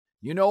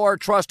You know our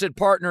trusted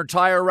partner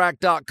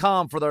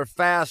TireRack.com for their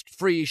fast,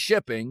 free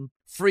shipping,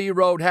 free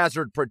road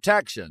hazard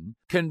protection,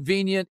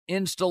 convenient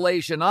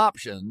installation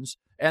options,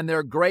 and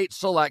their great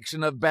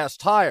selection of best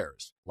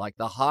tires, like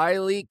the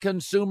highly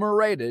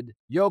consumer-rated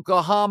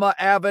Yokohama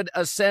Avid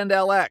Ascend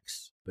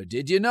LX. But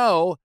did you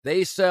know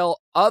they sell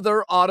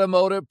other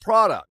automotive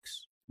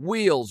products?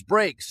 Wheels,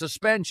 brakes,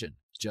 suspension,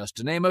 just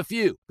to name a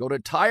few. Go to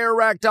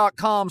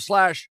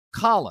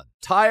TireRack.com/Colin.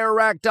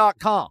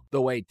 TireRack.com,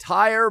 the way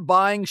tire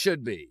buying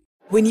should be.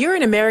 When you're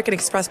an American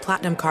Express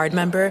Platinum card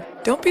member,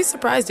 don't be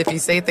surprised if you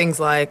say things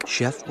like,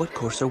 "Chef, what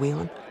course are we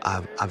on?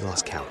 I've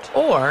lost count."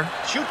 Or,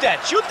 "Shoot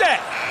that, shoot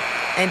that!"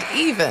 And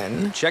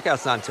even,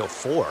 "Checkout's not until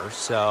 4,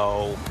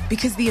 so..."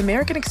 Because the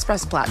American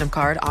Express Platinum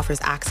Card offers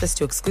access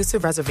to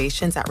exclusive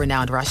reservations at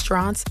renowned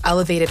restaurants,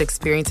 elevated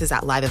experiences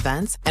at live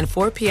events, and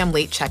 4 p.m.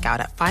 late checkout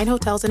at fine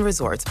hotels and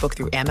resorts booked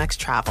through Amex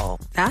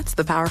Travel. That's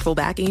the powerful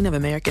backing of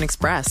American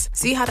Express.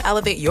 See how to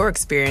elevate your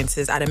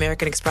experiences at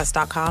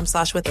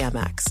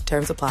americanexpress.com/withAmex.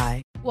 Terms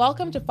apply.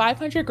 Welcome to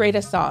 500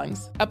 Greatest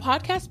Songs, a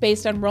podcast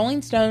based on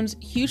Rolling Stone's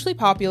hugely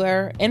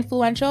popular,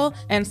 influential,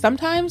 and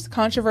sometimes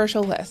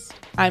controversial list.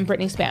 I'm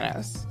Brittany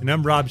Spanos. And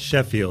I'm Rob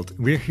Sheffield.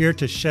 We're here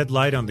to shed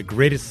light on the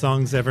greatest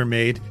songs ever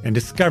made and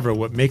discover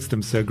what makes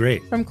them so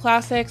great. From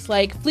classics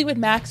like Fleetwood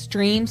Mac's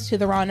Dreams to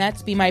the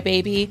Ronettes' Be My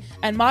Baby,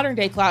 and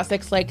modern-day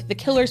classics like The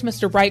Killers'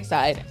 Mr.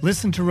 Brightside.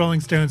 Listen to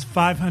Rolling Stone's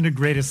 500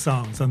 Greatest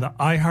Songs on the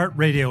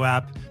iHeartRadio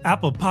app,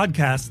 Apple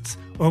Podcasts,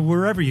 or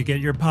wherever you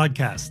get your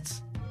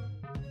podcasts.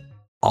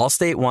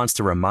 Allstate wants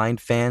to remind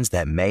fans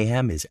that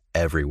mayhem is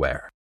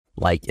everywhere.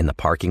 Like in the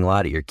parking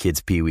lot at your kid's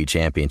Pee Wee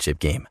Championship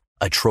game.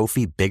 A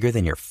trophy bigger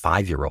than your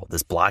 5-year-old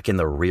is blocking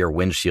the rear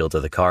windshield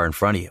of the car in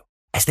front of you.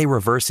 As they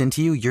reverse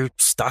into you, you're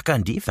stuck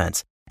on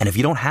defense. And if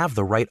you don't have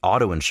the right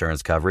auto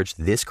insurance coverage,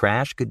 this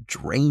crash could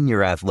drain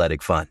your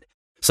athletic fund.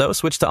 So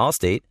switch to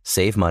Allstate,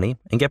 save money,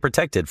 and get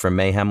protected from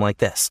mayhem like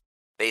this.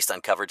 Based on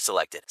coverage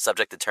selected,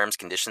 subject to terms,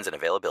 conditions, and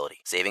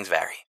availability. Savings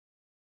vary.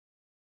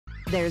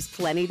 There's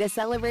plenty to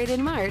celebrate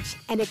in March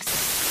and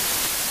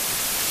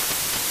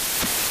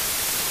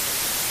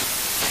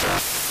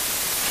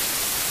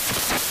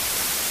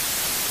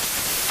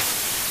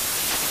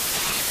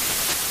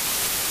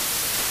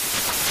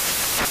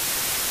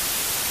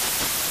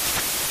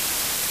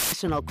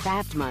National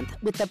Craft Month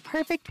with the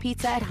perfect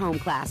pizza at home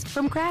class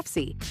from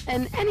Craftsy.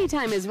 And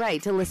anytime is right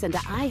to listen to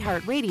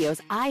iHeartRadio's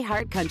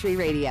iHeartCountry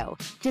Radio.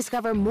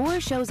 Discover more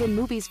shows and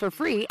movies for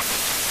free.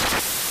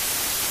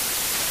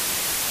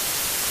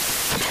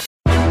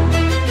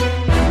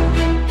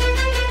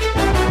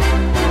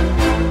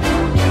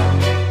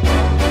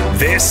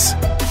 This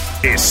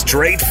is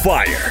Straight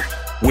Fire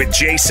with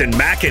Jason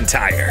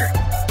McIntyre.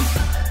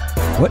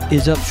 What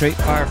is up, Straight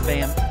Fire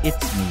fam?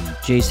 It's me,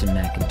 Jason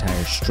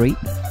McIntyre, Straight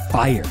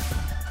Fire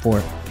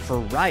for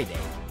Friday.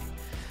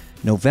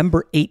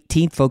 November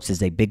 18th, folks,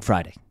 is a big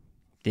Friday.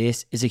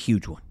 This is a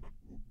huge one.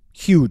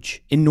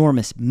 Huge,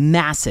 enormous,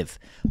 massive,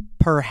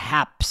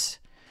 perhaps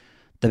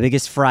the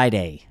biggest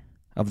Friday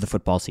of the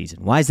football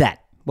season. Why is that?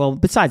 Well,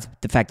 besides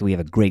the fact that we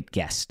have a great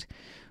guest,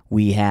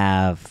 we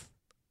have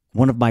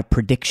one of my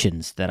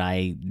predictions that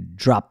I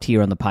dropped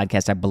here on the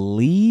podcast, I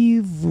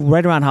believe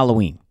right around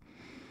Halloween,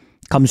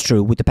 comes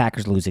true with the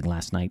Packers losing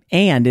last night.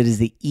 And it is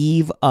the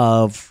eve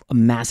of a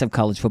massive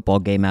college football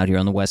game out here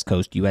on the West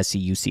Coast,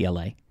 USC,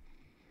 UCLA.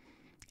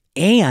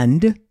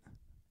 And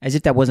as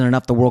if that wasn't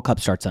enough, the World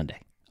Cup starts Sunday.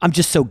 I'm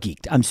just so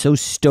geeked. I'm so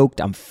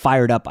stoked. I'm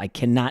fired up. I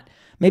cannot,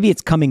 maybe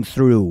it's coming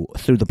through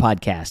the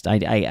podcast.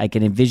 I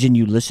can envision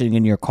you listening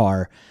in your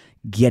car,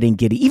 getting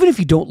giddy. Even if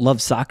you don't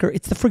love soccer,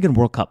 it's the friggin'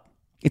 World Cup.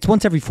 It's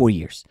once every 4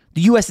 years.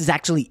 The U.S. is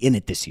actually in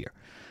it this year.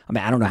 I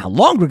mean, I don't know how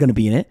long we're going to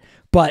be in it,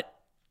 but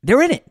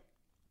they're in it.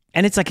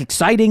 And it's like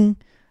exciting.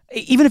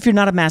 Even if you're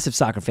not a massive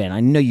soccer fan, I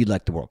know you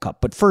like the World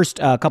Cup. But first,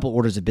 a couple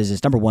orders of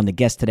business. Number one, the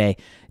guest today,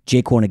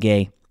 Jay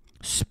Kornegay,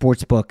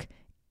 Sportsbook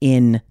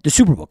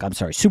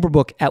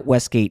Superbook at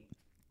Westgate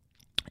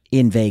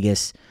in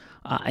Vegas.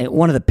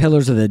 One of the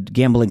pillars of the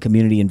gambling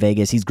community in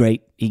Vegas. He's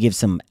great. He gives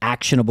some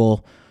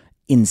actionable,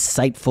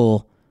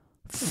 insightful,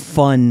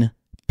 fun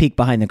peek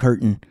behind the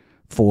curtain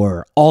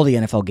for all the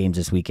NFL games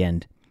this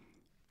weekend.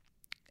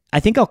 I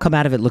think I'll come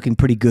out of it looking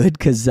pretty good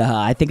because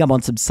I think I'm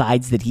on some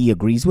sides that he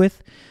agrees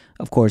with.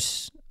 Of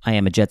course, I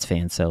am a Jets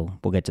fan, so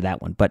we'll get to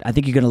that one. But I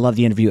think you're going to love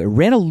the interview. It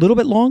ran a little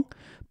bit long,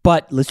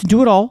 but listen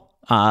to it all.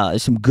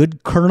 Some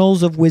good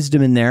kernels of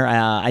wisdom in there.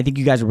 I think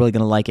you guys are really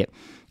going to like it.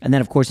 And then,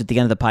 of course, at the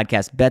end of the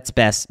podcast, best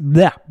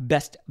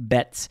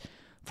bets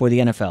for the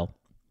NFL.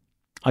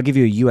 I'll give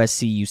you a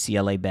USC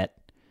UCLA bet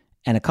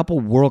and a couple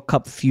World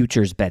Cup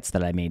futures bets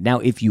that I made. Now,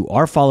 if you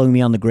are following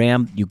me on the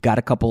gram, you got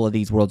a couple of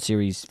these World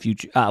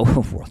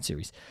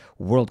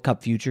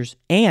Cup futures,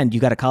 and you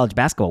got a college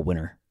basketball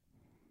winner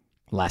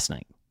last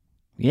night.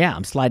 Yeah,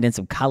 I'm sliding in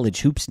some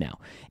college hoops now.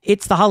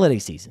 It's the holiday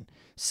season,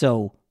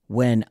 so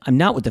when I'm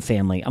not with the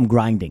family, I'm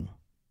grinding,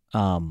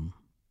 trying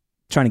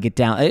to get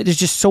down. There's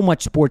just so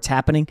much sports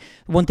happening.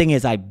 One thing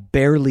is I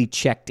barely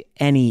checked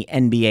any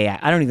NBA.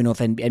 I don't even know if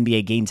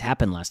NBA games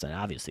happened last night.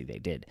 Obviously, they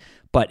did,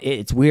 but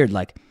it's weird.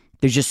 Like,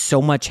 there's just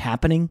so much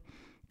happening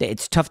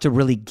It's tough to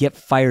really get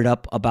fired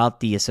up about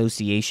the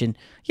association.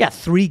 Yeah,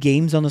 3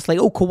 games on the slate.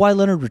 Oh, Kawhi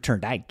Leonard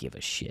returned. I give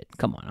a shit.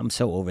 Come on, I'm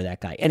so over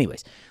that guy.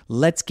 Anyways,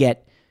 let's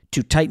get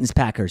to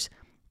Titans-Packers.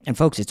 And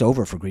folks, it's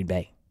over for Green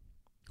Bay.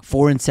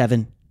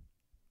 4-7.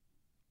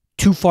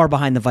 Too far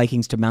behind the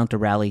Vikings to mount a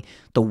rally.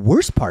 The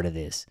worst part of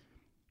this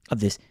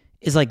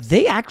is like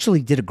they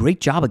actually did a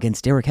great job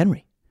against Derrick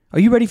Henry. Are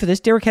you ready for this?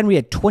 Derrick Henry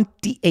had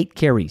 28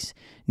 carries.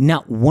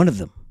 Not one of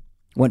them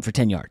went for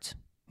 10 yards.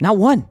 Not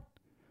one.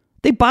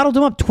 They bottled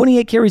him up.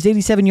 28 carries,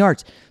 87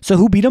 yards. So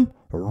who beat him?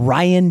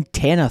 Ryan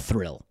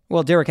Tannehill.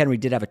 Well, Derrick Henry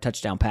did have a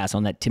touchdown pass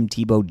on that Tim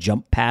Tebow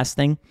jump pass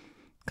thing.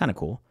 Kind of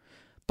cool.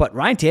 But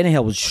Ryan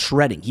Tannehill was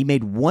shredding. He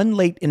made one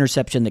late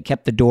interception that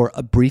kept the door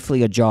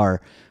briefly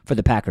ajar for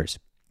the Packers.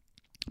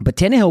 But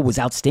Tannehill was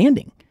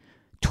outstanding.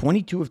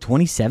 22 of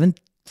 27,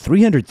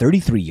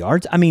 333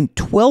 yards. I mean,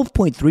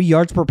 12.3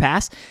 yards per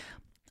pass.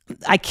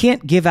 I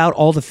can't give out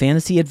all the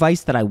fantasy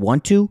advice that I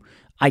want to.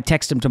 I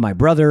text him to my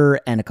brother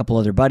and a couple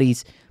other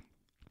buddies.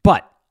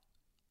 But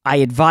I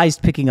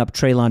advised picking up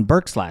Treylon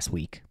Burks last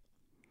week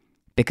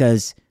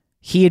because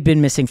he had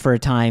been missing for a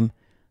time.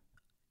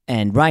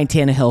 And Ryan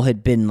Tannehill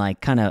had been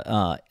like kind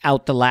of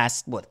out the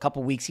last,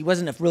 couple weeks. He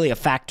wasn't really a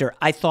factor.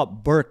 I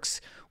thought Burks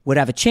would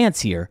have a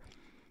chance here.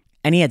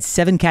 And he had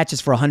 7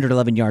 catches for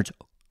 111 yards.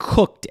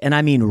 Cooked, and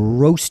I mean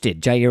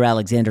roasted Jair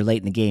Alexander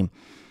late in the game.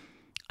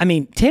 I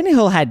mean,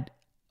 Tannehill had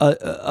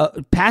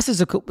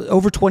passes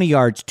over 20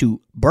 yards to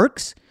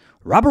Burks,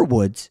 Robert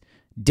Woods,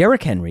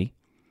 Derrick Henry,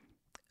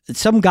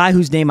 some guy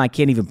whose name I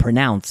can't even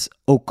pronounce,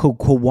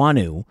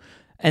 Okokwanu,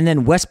 and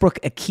then Westbrook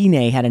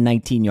Akine had a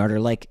 19-yarder.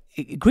 Like,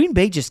 Green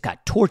Bay just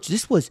got torched.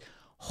 This was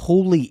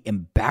wholly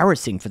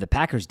embarrassing for the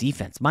Packers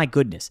defense. My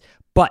goodness.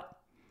 But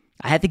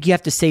I think you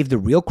have to save the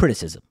real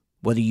criticism,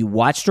 whether you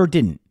watched or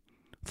didn't,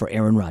 for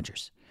Aaron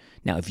Rodgers.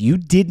 Now, if you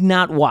did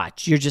not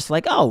watch, you're just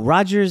like, oh,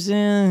 Rodgers,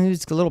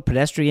 he's a little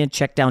pedestrian,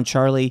 check down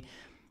Charlie.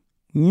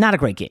 Not a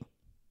great game.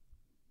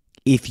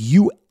 If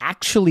you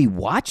actually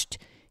watched,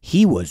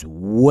 he was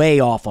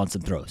way off on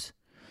some throws.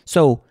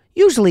 So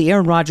usually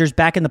Aaron Rodgers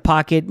back in the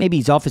pocket, maybe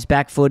he's off his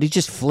back foot, he's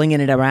just flinging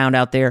it around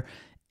out there.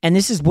 And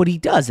this is what he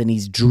does, and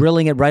he's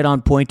drilling it right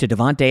on point to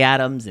Devontae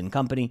Adams and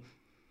company.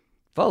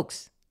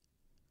 Folks,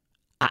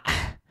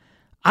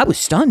 I was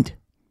stunned.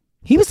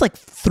 He was like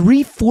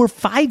 3, 4,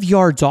 5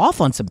 yards off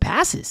on some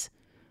passes.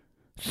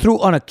 Threw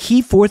on a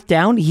key 4th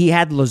down. He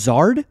had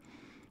Lazard,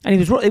 and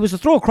it was a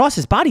throw across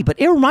his body. But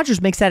Aaron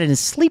Rodgers makes that in his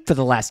sleep for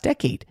the last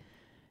decade,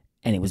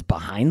 and it was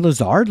behind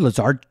Lazard.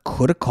 Lazard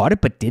could have caught it,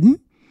 but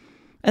didn't.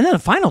 And then the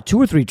final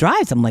 2 or 3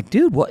 drives, I'm like,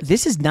 dude, what?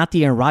 This is not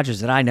the Aaron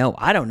Rodgers that I know.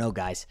 I don't know,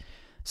 guys.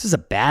 This is a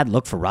bad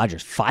look for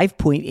Rodgers.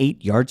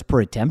 5.8 yards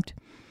per attempt.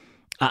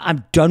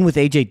 I'm done with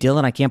A.J.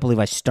 Dillon. I can't believe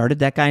I started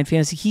that guy in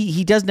fantasy.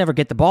 He does never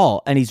get the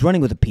ball, and he's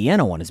running with a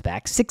piano on his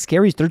back. 6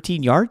 carries,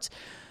 13 yards.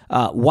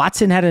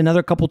 Watson had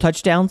another couple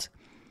touchdowns.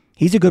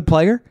 He's a good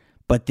player,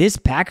 but this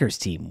Packers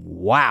team,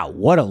 wow,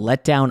 what a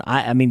letdown.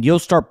 I mean, you'll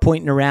start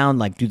pointing around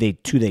like, do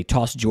they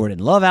toss Jordan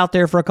Love out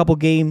there for a couple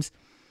games?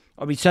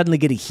 Are we suddenly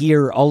going to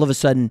hear all of a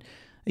sudden,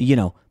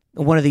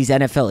 one of these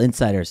NFL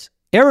insiders,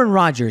 Aaron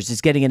Rodgers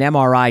is getting an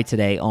MRI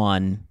today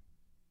on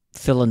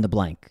fill in the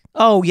blank.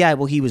 Oh, yeah,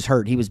 well, he was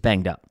hurt. He was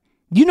banged up.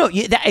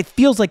 It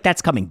feels like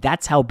that's coming.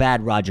 That's how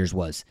bad Rodgers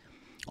was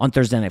on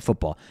Thursday Night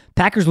Football.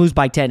 Packers lose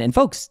by 10. And,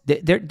 folks,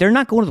 they're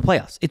not going to the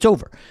playoffs. It's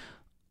over.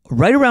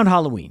 Right around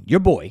Halloween, your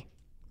boy,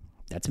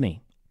 that's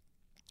me,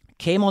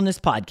 came on this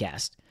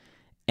podcast,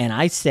 and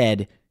I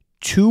said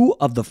 2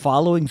 of the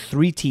following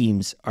 3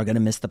 teams are going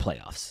to miss the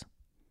playoffs.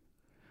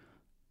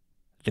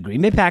 The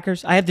Green Bay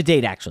Packers. I have the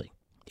date, actually.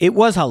 It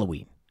was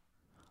Halloween,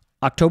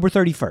 October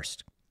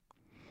 31st.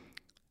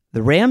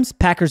 The Rams,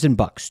 Packers, and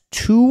Bucks.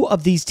 2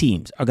 of these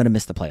teams are going to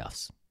miss the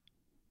playoffs.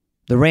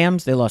 The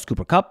Rams, they lost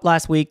Cooper Kupp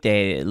last week.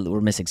 They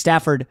were missing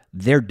Stafford.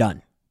 They're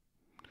done.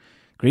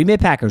 Green Bay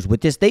Packers,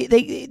 with this,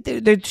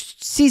 their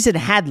season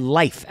had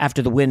life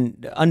after the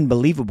win.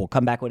 Unbelievable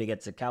comeback when he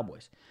gets the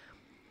Cowboys.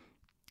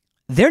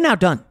 They're now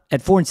done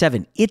at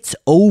 4-7. It's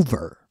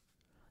over.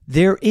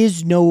 There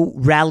is no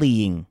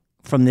rallying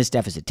from this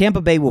deficit.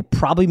 Tampa Bay will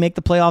probably make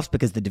the playoffs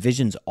because the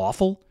division's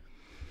awful.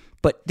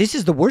 But this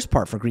is the worst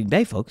part for Green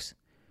Bay, folks.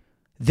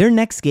 Their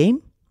next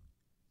game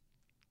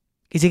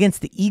is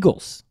against the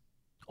Eagles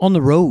on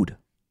the road.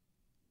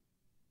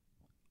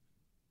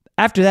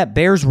 After that,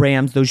 Bears,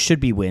 Rams, those should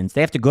be wins.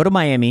 They have to go to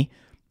Miami.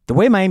 The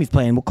way Miami's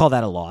playing, we'll call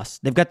that a loss.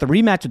 They've got the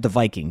rematch with the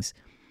Vikings.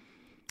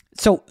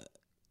 So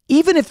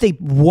even if they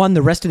won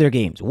the rest of their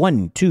games,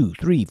 1, 2,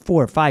 3,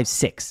 4, 5,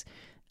 6,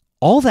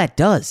 all that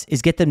does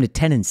is get them to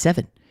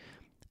 10-7.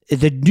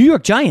 The New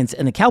York Giants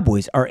and the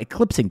Cowboys are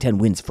eclipsing 10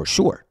 wins for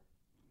sure.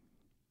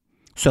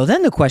 So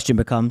then the question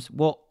becomes,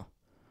 well,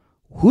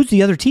 who's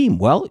the other team?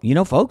 Well,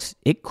 folks,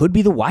 it could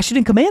be the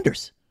Washington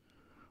Commanders,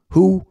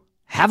 who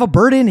have a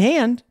bird in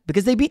hand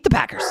because they beat the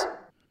Packers.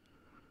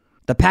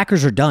 The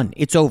Packers are done.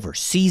 It's over.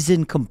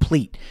 Season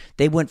complete.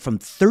 They went from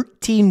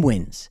 13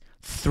 wins,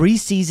 3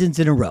 seasons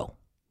in a row,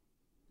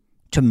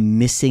 to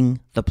missing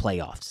the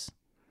playoffs.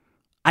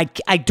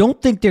 I don't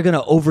think they're going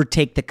to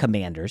overtake the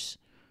Commanders.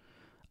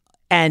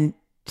 And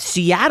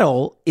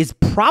Seattle is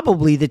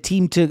probably the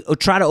team to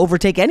try to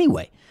overtake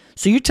anyway.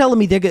 So you're telling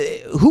me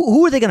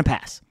who are they going to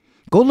pass?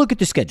 Go look at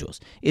the schedules.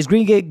 Is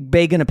Green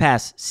Bay going to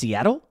pass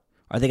Seattle?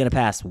 Are they going to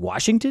pass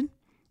Washington?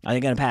 Are they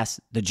going to pass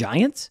the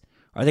Giants?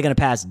 Are they going to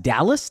pass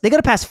Dallas? They got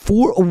to pass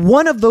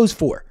one of those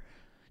four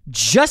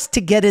just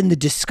to get in the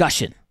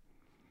discussion,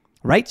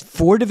 right?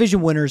 4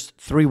 division winners,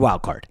 3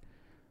 wild card.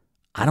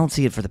 I don't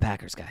see it for the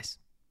Packers, guys.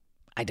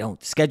 I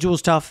don't.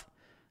 Schedule's tough.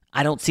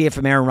 I don't see it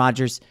from Aaron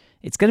Rodgers.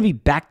 It's going to be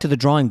back to the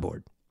drawing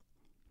board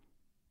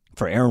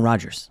for Aaron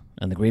Rodgers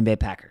and the Green Bay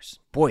Packers.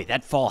 Boy,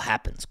 that fall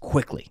happens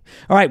quickly.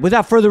 All right,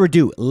 without further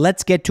ado,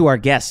 let's get to our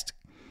guest.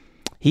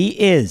 He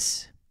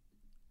is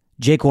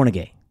Jay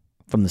Kornegay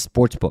from the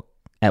Sportsbook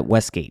at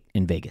Westgate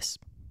in Vegas.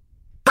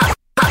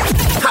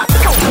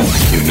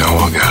 You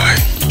know a guy.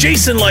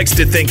 Jason likes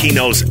to think he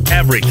knows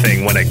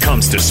everything when it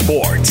comes to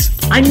sports.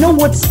 I know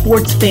what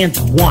sports fans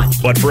want.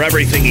 But for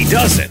everything he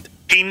doesn't,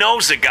 he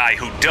knows a guy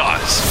who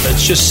does.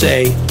 Let's just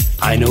say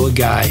I know a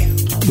guy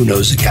who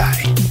knows a guy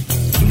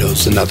who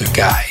knows another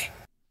guy.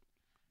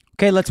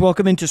 Okay, let's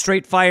welcome into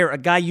Straight Fire a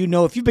guy you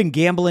know. If you've been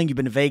gambling, you've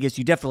been to Vegas,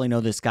 you definitely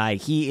know this guy.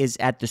 He is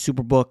at the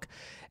Superbook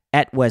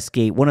at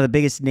Westgate, one of the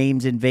biggest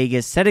names in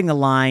Vegas, setting the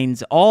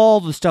lines, all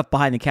the stuff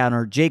behind the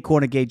counter. Jay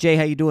Kornegay. Jay,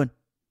 how you doing?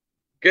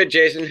 Good,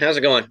 Jason. How's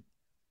it going?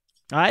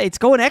 It's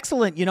going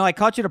excellent. You know, I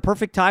caught you at a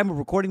perfect time. We're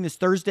recording this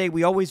Thursday.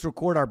 We always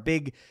record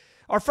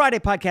our Friday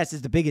podcast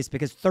is the biggest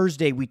because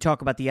Thursday we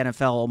talk about the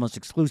NFL almost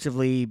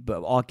exclusively,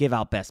 but I'll give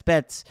out best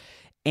bets.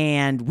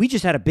 And we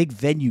just had a big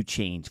venue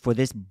change for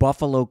this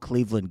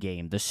Buffalo-Cleveland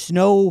game. The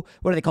snow,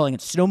 what are they calling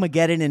it?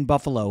 Snowmageddon in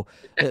Buffalo.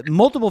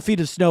 Multiple feet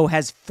of snow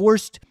has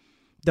forced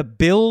the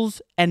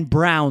Bills and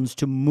Browns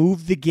to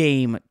move the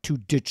game to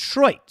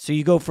Detroit. So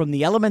you go from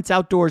the elements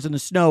outdoors in the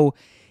snow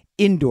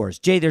indoors.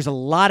 Jay, there's a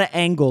lot of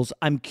angles.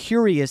 I'm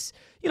curious.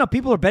 You know,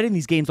 people are betting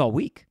these games all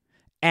week.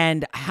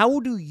 And how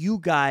do you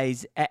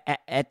guys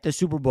at the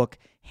Superbook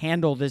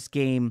handle this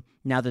game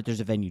now that there's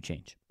a venue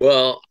change?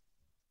 Well,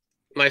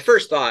 my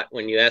first thought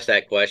when you ask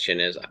that question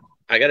is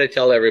I got to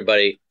tell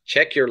everybody,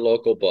 check your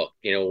local book.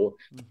 You know,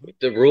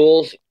 the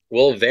rules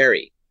will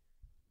vary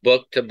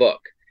book to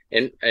book.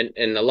 And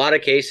in a lot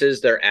of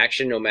cases, they're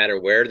action no matter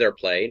where they're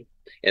played.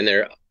 And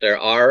there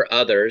are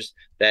others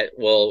that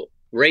will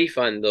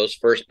refund those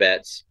first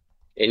bets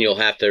and you'll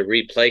have to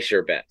replace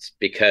your bets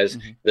because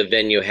the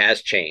venue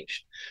has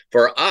changed.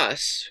 For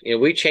us, you know,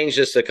 we changed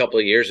this a couple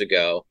of years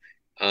ago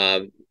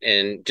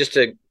and just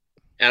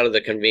out of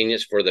the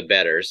convenience for the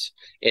bettors.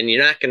 And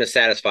you're not going to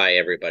satisfy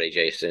everybody,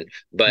 Jason,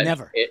 but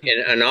never.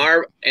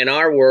 In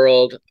our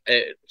world,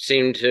 it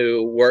seemed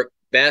to work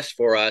best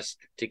for us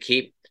to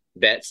keep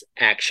bets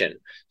action.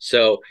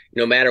 So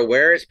no matter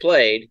where it's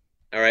played,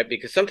 all right,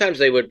 because sometimes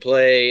they would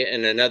play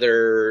in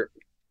another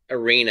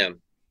arena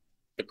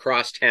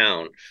across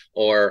town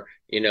or,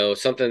 you know,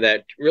 something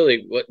that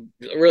really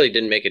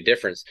didn't make a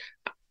difference.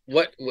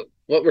 What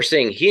we're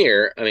seeing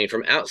here, I mean,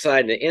 from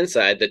outside to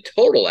inside, the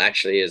total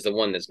actually is the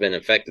one that's been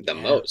affected the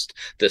most.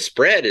 The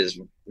spread is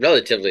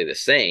relatively the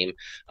same,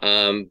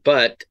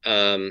 but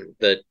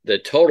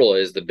the total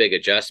is the big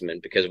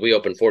adjustment because we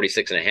opened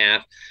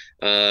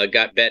 46.5,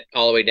 got bet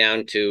all the way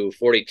down to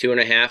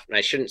 42.5, and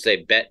I shouldn't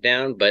say bet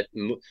down, but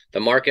the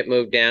market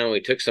moved down.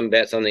 We took some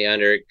bets on the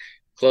under,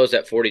 closed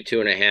at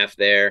 42.5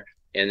 there,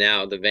 and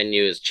now the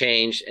venue has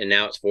changed, and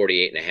now it's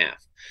 48.5.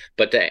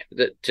 But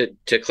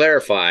to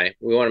clarify,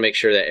 we want to make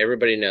sure that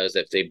everybody knows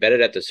that if they bet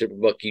it at the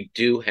Superbook, you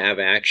do have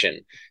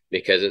action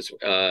because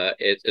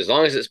it's as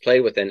long as it's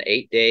played within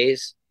 8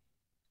 days,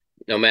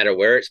 no matter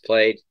where it's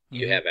played,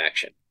 you have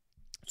action.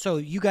 So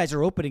you guys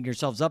are opening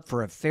yourselves up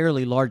for a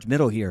fairly large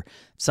middle here.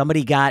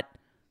 Somebody got,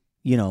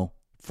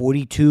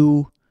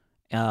 42,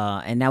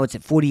 and now it's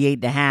at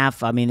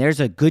 48.5. I mean, there's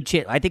a good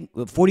chance. I think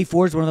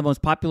 44 is one of the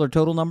most popular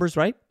total numbers,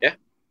 right? Yeah.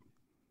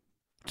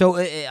 So,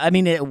 I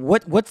mean,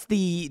 what's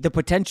the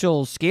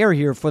potential scare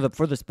here for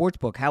the sports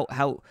book? How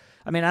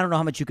I mean, I don't know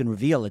how much you can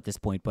reveal at this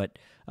point, but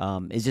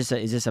is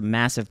this a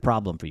massive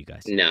problem for you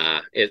guys?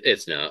 Nah,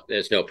 it's not.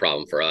 There's no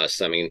problem for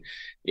us. I mean,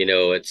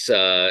 it's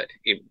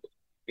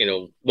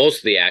most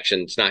of the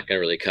action's not going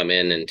to really come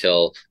in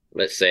until,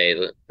 let's say,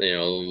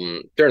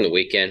 during the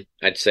weekend.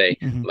 I'd say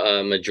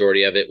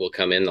majority of it will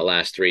come in the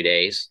last 3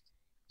 days.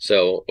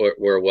 So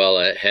we're well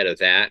ahead of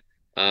that.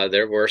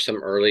 There were some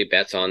early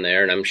bets on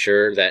there, and I'm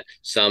sure that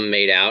some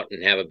made out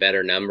and have a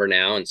better number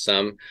now, and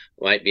some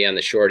might be on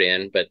the short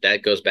end. But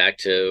that goes back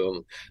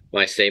to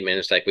my statement.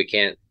 It's like we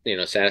can't,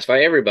 satisfy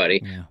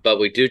everybody, but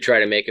we do try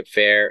to make it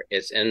fair.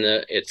 It's in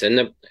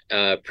the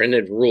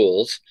printed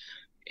rules,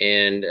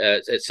 and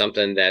it's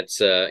something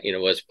that's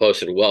was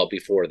posted well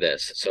before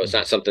this. So it's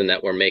not something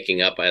that we're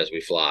making up as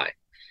we fly.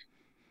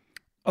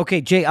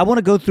 Okay, Jay, I want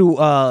to go through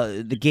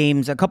the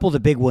games, a couple of the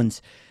big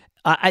ones.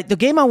 The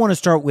game I want to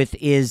start with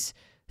is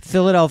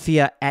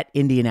Philadelphia at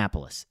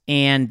Indianapolis.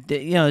 And,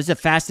 this is a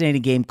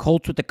fascinating game.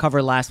 Colts with the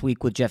cover last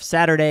week with Jeff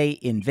Saturday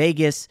in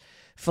Vegas.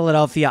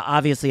 Philadelphia,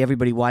 obviously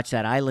everybody watched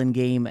that Island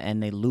game,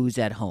 and they lose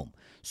at home.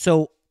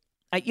 So,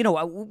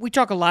 we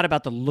talk a lot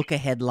about the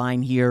look-ahead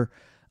line here.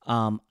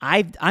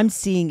 I'm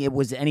seeing it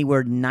was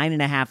anywhere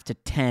 9.5 to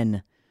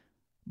 10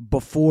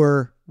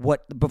 before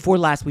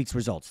last week's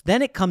results.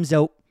 Then it comes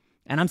out,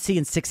 and I'm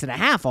seeing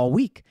 6.5 all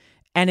week.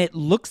 And it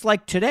looks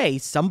like today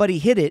somebody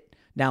hit it.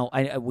 Now,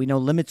 we know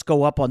limits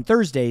go up on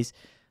Thursdays.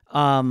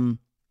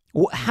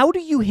 How do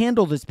you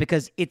handle this?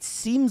 Because it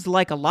seems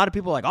like a lot of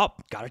people are like, oh,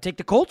 got to take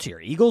the Colts here.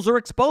 Eagles are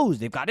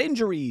exposed. They've got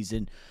injuries.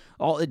 And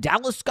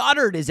Dallas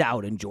Goedert is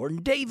out, and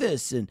Jordan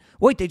Davis. And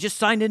wait, they just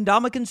signed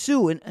Ndamukong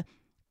Suh. And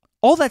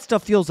all that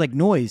stuff feels like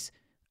noise.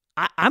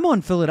 I'm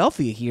on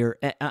Philadelphia here,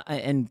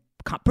 and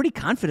pretty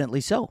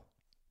confidently so.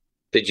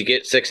 Did you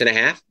get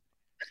 6.5?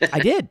 I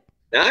did.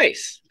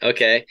 Nice.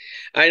 Okay.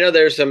 I know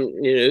there's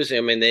some news. I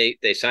mean,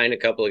 they signed a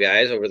couple of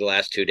guys over the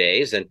last 2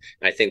 days, and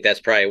I think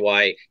that's probably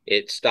why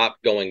it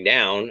stopped going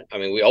down. I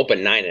mean, we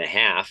opened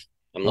 9.5.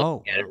 I'm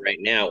looking at it right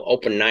now.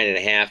 Opened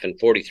 9.5 and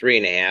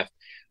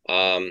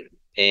 43.5.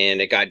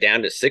 And it got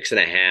down to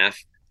 6.5,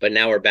 but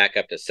now we're back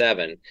up to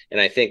 7. And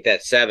I think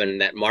that 7,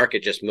 that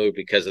market just moved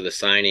because of the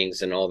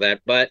signings and all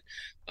that. But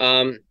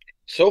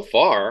so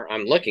far,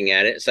 I'm looking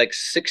at it. It's like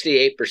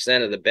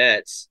 68% of the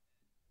bets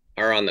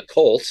are on the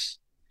Colts.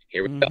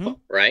 Here we go,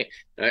 right?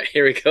 All right,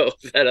 here we go.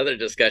 That other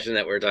discussion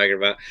that we're talking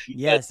about.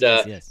 Yes,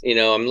 but, yes.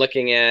 I'm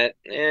looking at,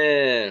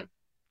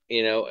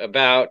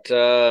 about,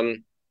 now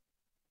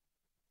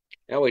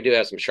we do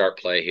have some sharp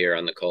play here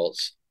on the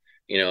Colts.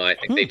 I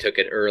think they took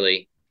it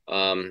early,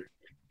 and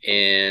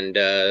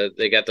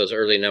they got those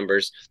early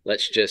numbers. Let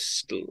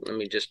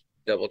me just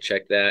double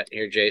check that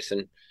here,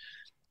 Jason.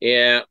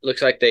 Yeah,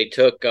 looks like they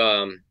took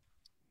that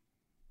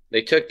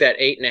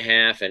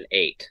 8.5 and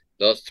 8.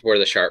 That's where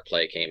the sharp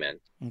play came in.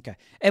 Okay.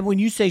 And when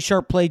you say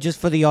sharp play, just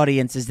for the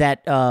audience, is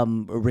that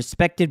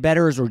respected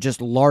bettors or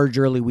just large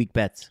early week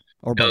bets?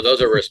 Or no, both?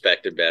 Those are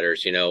respected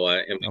bettors.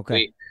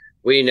 Okay.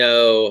 We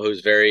know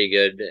who's very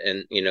good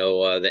in the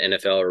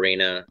NFL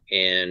arena,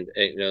 and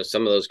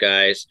some of those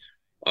guys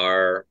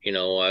are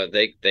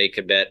they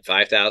could bet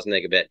 5,000,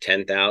 they could bet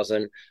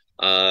 10,000.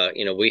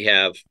 We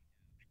have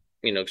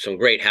some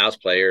great house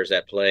players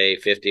that play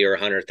 50 or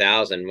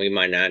 100,000. We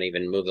might not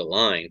even move the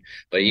line,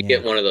 but you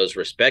get one of those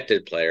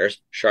respected players,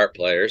 sharp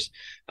players.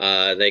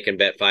 They can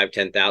bet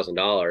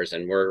 $5,000-$10,000,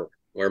 and we're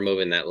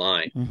moving that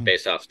line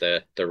based off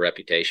the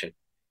reputation.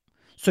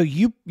 So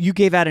you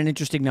gave out an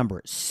interesting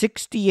number,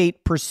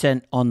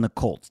 68% on the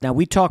Colts. Now,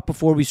 we talked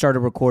before we started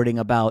recording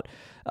about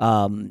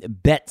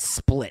bet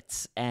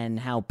splits and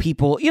how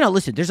people,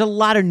 listen, there's a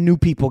lot of new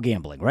people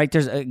gambling, right?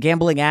 There's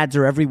gambling ads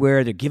are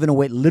everywhere. They're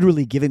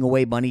literally giving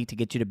away money to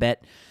get you to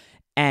bet.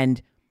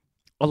 And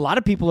a lot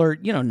of people are,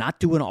 not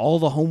doing all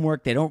the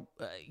homework. They don't,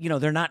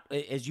 they're not,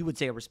 as you would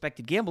say, a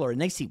respected gambler.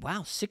 And they see,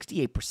 wow,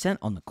 68%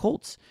 on the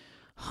Colts.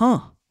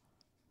 Huh.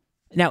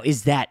 Now,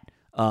 is that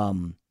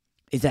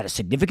a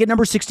significant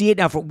number, 68?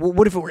 Now,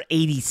 what if it were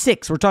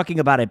 86? We're talking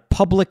about a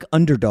public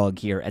underdog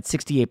here at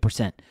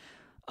 68%.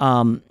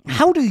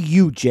 How do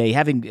you, Jay,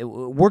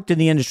 having worked in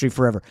the industry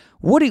forever,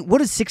 what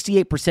does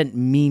 68%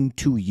 mean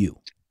to you?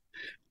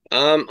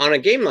 On a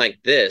game like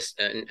this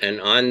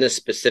and on this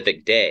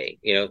specific day,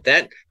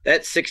 that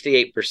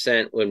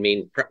 68% would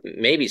mean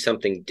maybe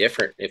something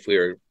different if we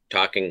were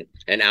talking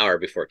an hour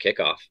before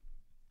kickoff.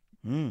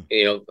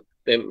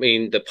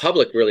 The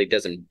public really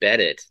doesn't bet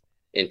it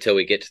until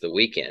we get to the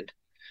weekend.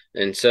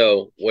 And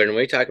so when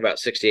we talk about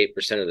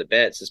 68% of the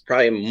bets, it's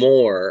probably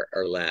more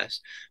or less,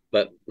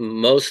 but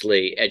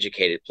mostly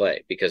educated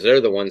play, because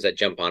they're the ones that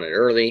jump on it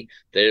early.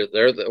 They're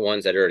the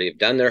ones that already have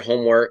done their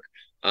homework.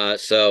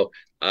 So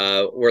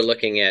we're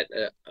looking at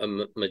a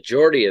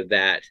majority of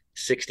that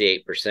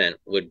 68%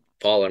 would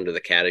fall under the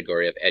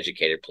category of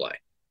educated play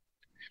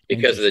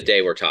because of the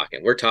day we're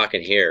talking. We're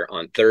talking here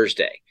on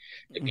Thursday.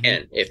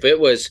 Again, if it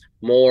was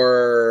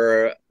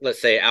more,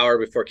 let's say, an hour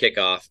before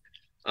kickoff,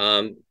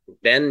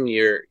 then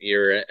you're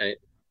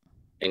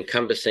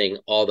encompassing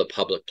all the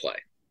public play.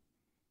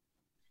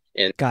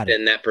 And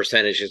then that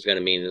percentage is going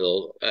to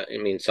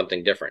mean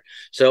something different.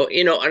 So,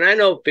 and I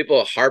know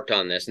people harped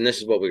on this, and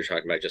this is what we were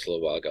talking about just a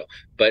little while ago.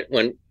 But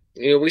when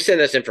we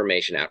send this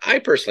information out, I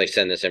personally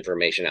send this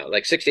information out.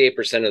 Like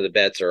 68% of the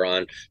bets are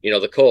on,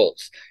 the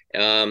Colts.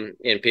 And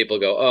people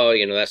go, oh,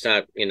 that's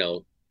not,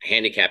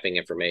 handicapping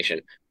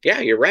information. Yeah,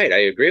 you're right. I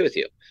agree with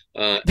you.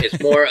 It's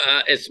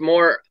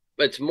more,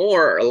 it's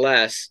more or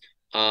less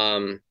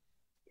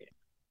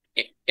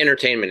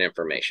entertainment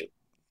information.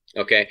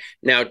 Okay.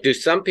 Now, do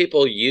some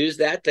people use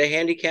that to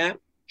handicap?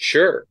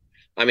 Sure.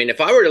 I mean,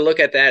 if I were to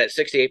look at that at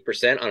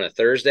 68% on a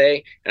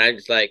Thursday, and I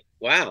was like,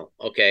 wow,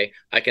 okay,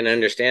 I can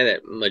understand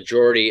that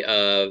majority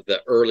of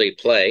the early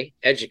play,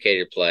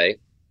 educated play,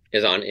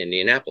 is on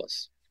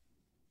Indianapolis.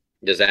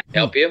 Does that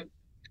help you?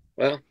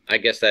 Well, I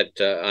guess that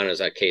on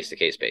a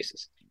case-to-case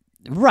basis.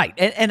 Right.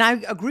 And I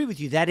agree with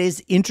you. That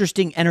is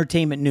interesting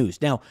entertainment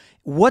news. Now,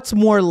 what's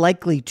more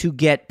likely to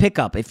get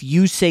pickup if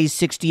you say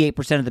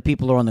 68% of the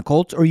people are on the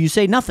Colts or you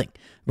say nothing,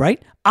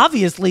 right?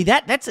 Obviously,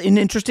 that's an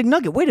interesting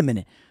nugget. Wait a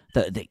minute.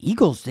 The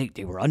Eagles,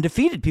 they were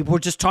undefeated. People were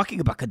just talking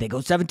about could they go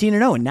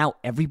 17-0, and now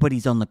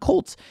everybody's on the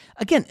Colts.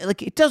 Again,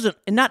 like it doesn't,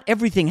 not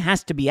everything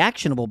has to be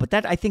actionable, but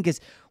that I think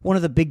is one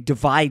of the big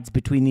divides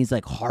between these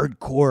like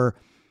hardcore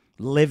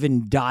live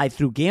and die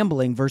through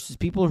gambling versus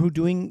people who are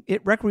doing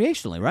it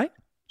recreationally, right?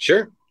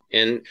 Sure.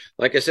 And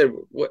like I said,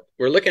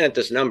 we're looking at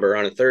this number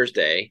on a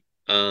Thursday,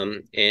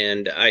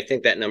 and I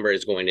think that number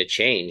is going to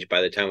change by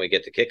the time we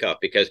get to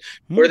kickoff because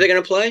where are they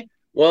going to play?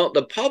 Well,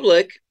 the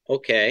public,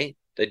 okay.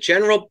 The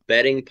general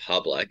betting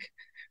public,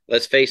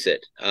 let's face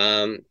it,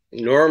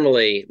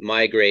 normally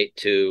migrate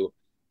to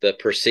the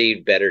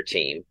perceived better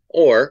team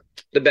or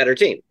the better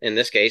team, in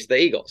this case, the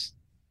Eagles,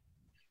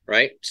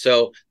 right?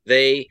 So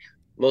they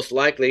most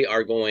likely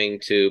are going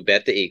to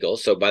bet the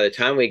Eagles. So by the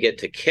time we get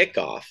to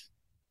kickoff,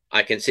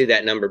 I can see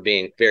that number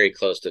being very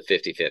close to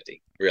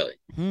 50-50, really.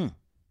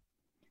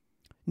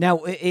 Now,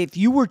 if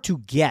you were to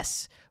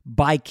guess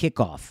by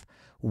kickoff,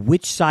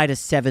 which side of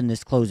 7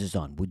 this closes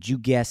on? Would you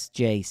guess,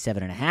 Jay,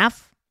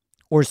 7.5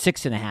 or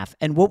 6.5?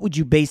 And what would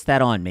you base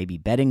that on? Maybe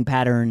betting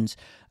patterns,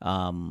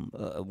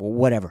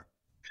 whatever.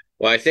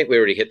 Well, I think we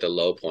already hit the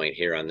low point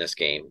here on this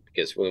game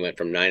because we went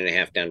from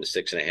 9.5 down to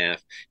 6.5.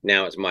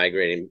 Now it's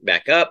migrating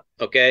back up.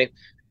 Okay.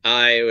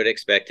 I would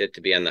expect it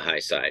to be on the high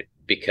side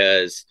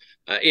because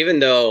even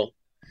though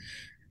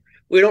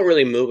we don't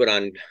really move it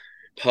on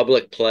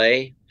public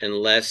play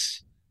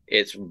unless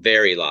it's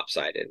very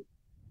lopsided.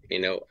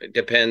 It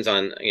depends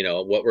on,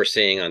 what we're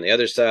seeing on the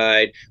other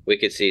side. We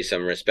could see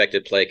some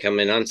respected play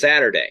come in on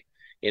Saturday.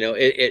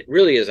 It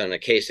really is on a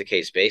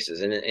case-to-case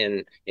basis.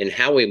 And in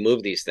how we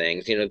move these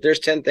things, there's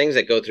 10 things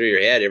that go through your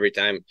head every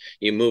time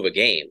you move a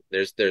game.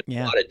 There's a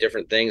lot of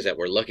different things that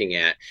we're looking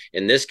at.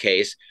 In this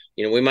case,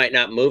 we might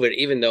not move it,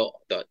 even though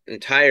the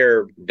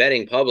entire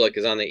betting public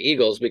is on the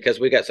Eagles because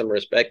we got some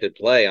respected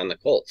play on the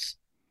Colts.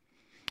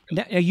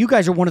 Now, you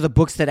guys are one of the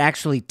books that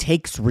actually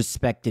takes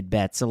respected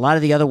bets. A lot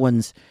of the other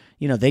ones,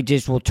 they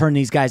just will turn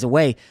these guys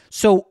away.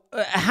 So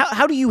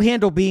how do you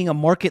handle being a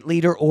market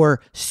leader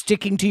or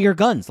sticking to your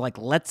guns? Like,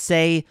 let's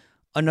say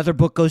another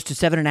book goes to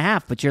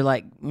 7.5, but you're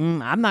like,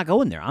 I'm not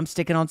going there. I'm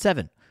sticking on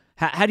 7.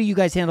 How do you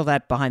guys handle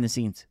that behind the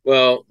scenes?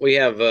 Well, we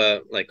have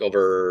like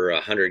over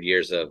 100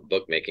 years of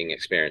bookmaking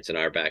experience in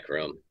our back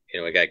room.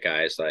 We got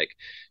guys like,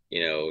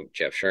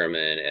 Jeff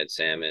Sherman, Ed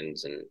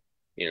Salmons, and,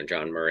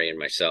 John Murray and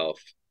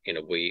myself.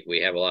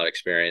 We have a lot of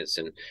experience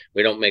and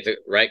we don't make the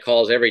right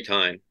calls every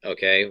time.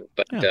 Okay.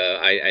 But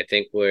I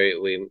think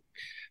we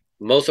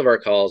most of our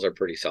calls are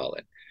pretty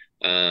solid.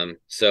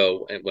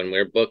 So when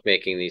we're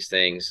bookmaking these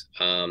things,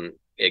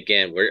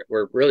 again,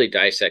 we're really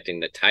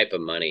dissecting the type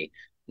of money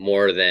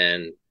more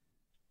than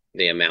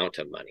the amount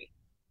of money.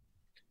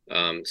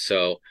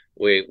 So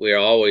we're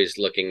always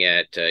looking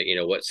at,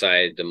 what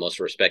side the most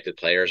respected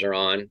players are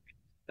on.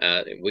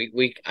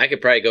 I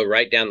could probably go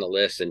right down the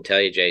list and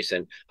tell you,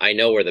 Jason, I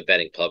know where the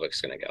betting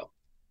public's going to go.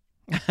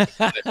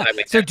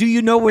 So do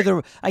you know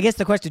where I guess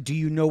the question, do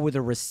you know where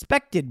the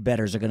respected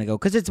bettors are going to go?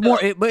 Because it's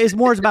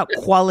more about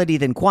quality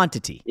than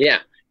quantity. Yeah.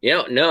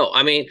 No,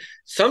 I mean,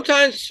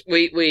 sometimes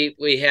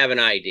we have an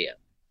idea.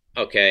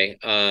 Okay.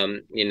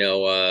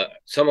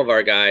 Some of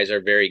our guys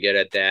are very good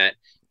at that.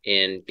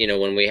 And,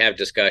 when we have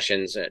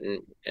discussions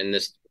in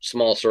this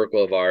small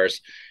circle of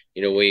ours,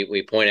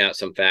 we point out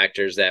some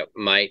factors that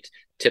might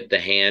tip the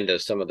hand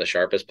of some of the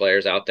sharpest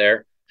players out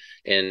there.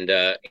 And,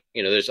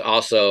 there's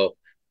also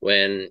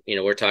when,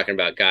 we're talking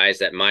about guys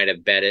that might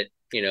have bet it,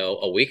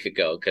 a week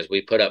ago, because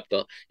we put up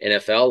the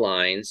NFL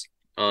lines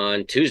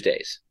on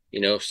Tuesdays,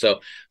 so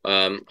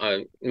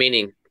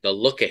meaning the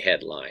look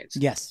ahead lines.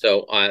 Yes.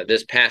 So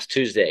this past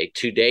Tuesday,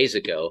 2 days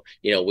ago,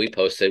 we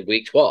posted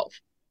week 12,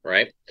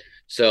 right?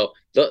 So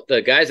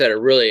the guys that are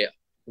really,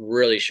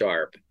 really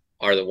sharp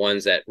are the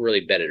ones that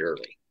really bet it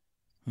early.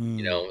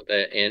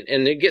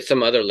 And they get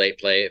some other late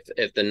play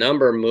if the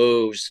number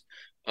moves,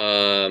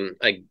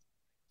 like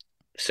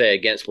say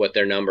against what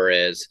their number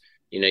is.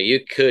 You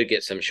could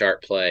get some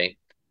sharp play,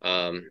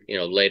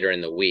 later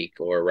in the week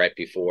or right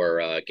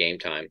before game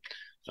time,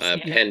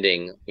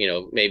 pending,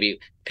 maybe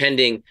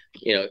pending,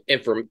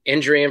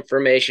 injury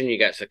information. You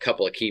got a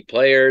couple of key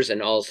players,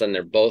 and all of a sudden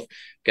they're both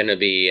going to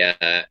be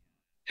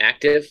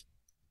active.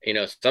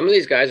 Some of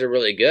these guys are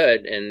really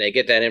good and they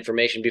get that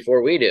information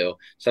before we do.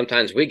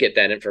 Sometimes we get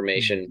that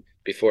information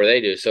before they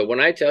do. So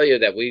when I tell you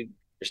that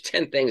there's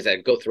 10 things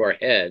that go through our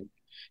head,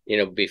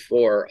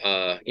 before,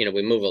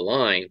 we move a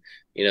line,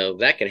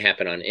 that can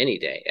happen on any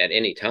day at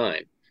any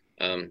time.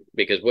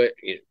 Because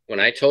when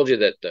I told you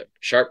that the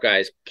sharp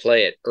guys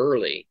play it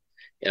early,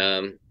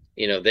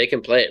 they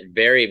can play it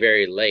very,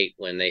 very late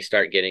when they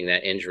start getting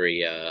that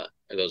injury,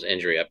 those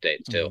injury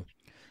updates too.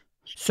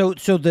 So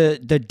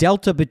the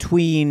delta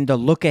between the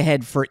look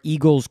ahead for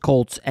Eagles,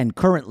 Colts, and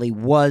currently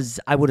was,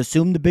 I would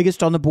assume, the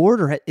biggest on the board,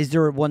 or is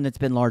there one that's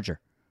been larger?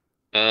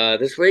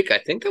 This week, I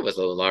think that was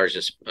the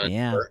largest.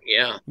 Yeah.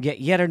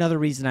 Yet another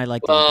reason I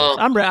like. Well,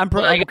 I'm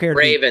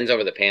Ravens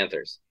over the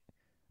Panthers.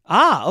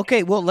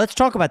 Okay. Well, let's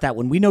talk about that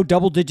one. We know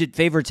double-digit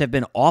favorites have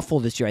been awful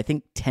this year. I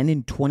think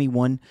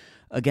 10-21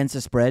 against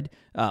the spread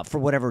for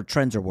whatever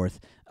trends are worth.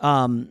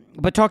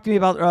 But talk to me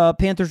about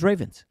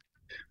Panthers-Ravens.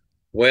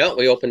 Well,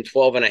 we opened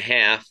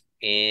 12.5,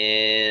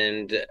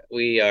 and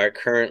we are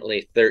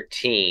currently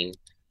 13.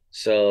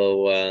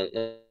 So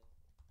let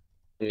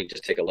me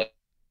just take a look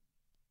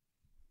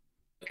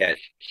at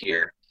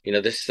here.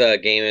 This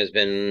game has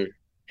been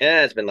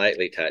it's been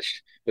lightly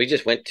touched. We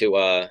just went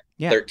to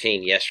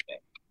 13 yesterday.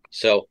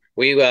 So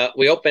we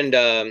opened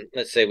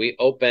let's say we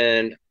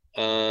opened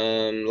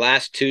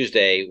last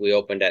Tuesday we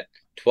opened at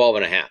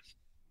 12.5.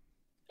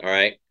 All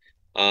right.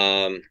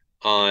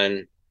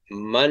 On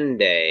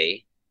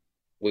Monday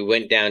we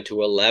went down to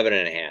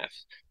 11.5.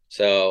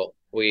 So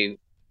it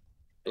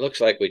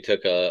looks like we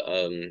took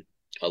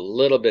a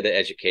little bit of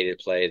educated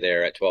play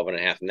there at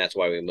 12.5, and that's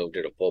why we moved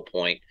it a full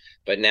point.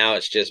 But now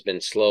it's just been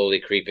slowly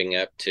creeping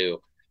up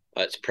to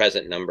its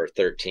present number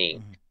 13.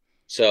 Mm-hmm.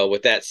 So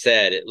with that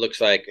said, it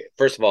looks like,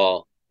 first of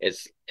all,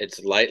 it's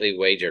lightly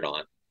wagered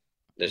on.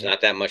 There's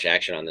not that much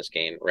action on this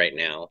game right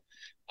now.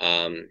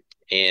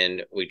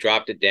 And we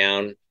dropped it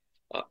down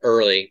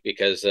early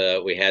because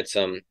we had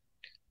some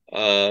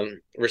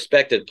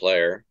respected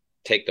player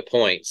take the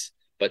points.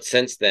 But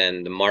since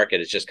then, the market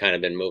has just kind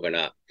of been moving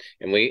up.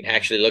 And we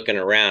actually looking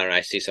around,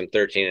 I see some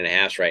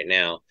 13.5s right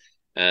now.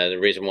 The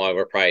reason why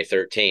we're probably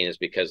 13 is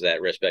because of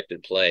that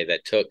respected play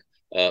that took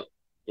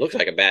looks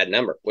like a bad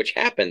number, which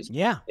happens.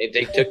 Yeah.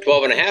 They took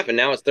 12.5 and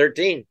now it's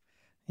 13.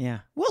 Yeah.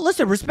 Well,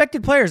 listen,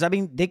 respected players, I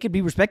mean, they could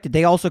be respected.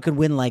 They also can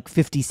win like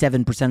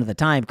 57% of the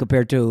time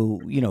compared to,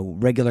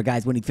 regular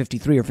guys winning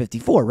 53 or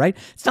 54, right?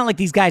 It's not like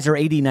these guys are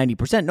 80,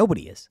 90%.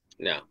 Nobody is.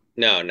 No.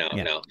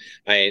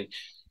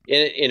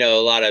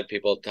 A lot of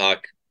people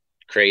talk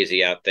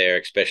crazy out there,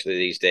 especially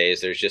these days.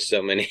 There's just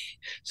so many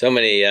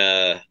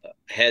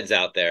heads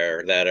out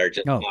there that are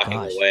just walking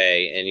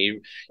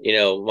away.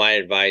 And my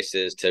advice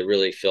is to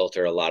really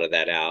filter a lot of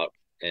that out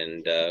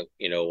and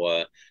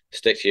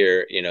stick to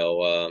your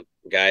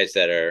guys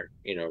that are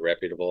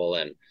reputable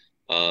and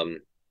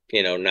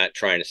not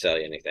trying to sell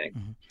you anything.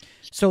 Mm-hmm.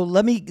 So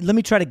let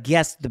me try to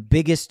guess the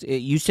biggest.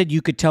 You said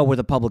you could tell where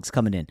the public's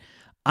coming in.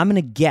 I'm going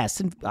to guess,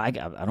 and I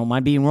don't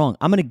mind being wrong,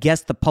 I'm going to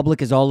guess the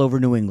public is all over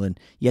New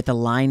England, yet the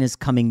line is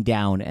coming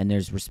down and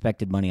there's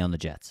respected money on the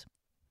Jets.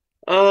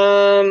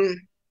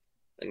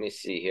 Let me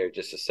see here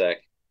just a sec.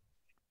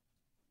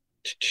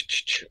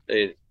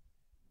 It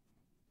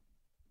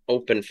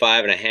opened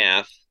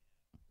 5.5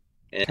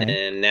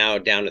 and now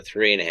down to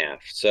 3.5.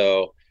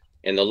 So,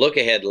 and the look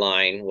ahead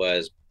line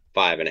was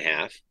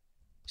 5.5.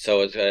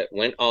 So it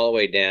went all the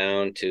way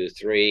down to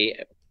 3.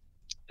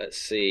 Let's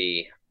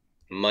see,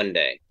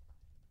 Monday.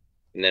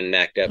 And then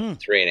backed up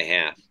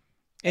 3.5.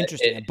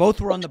 Interesting. Both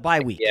were on the bye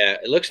week. Yeah,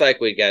 it looks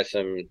like we got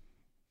some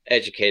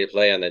educated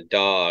play on the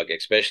dog,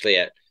 especially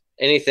at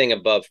anything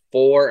above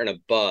 4 and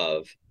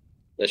above.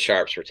 The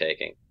sharps were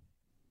taking.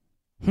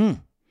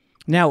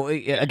 Now,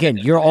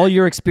 again, all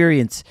your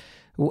experience.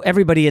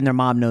 Everybody and their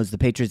mom knows the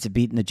Patriots have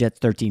beaten the Jets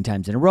 13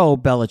 times in a row.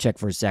 Belichick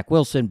versus Zach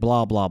Wilson.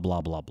 Blah blah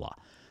blah blah blah.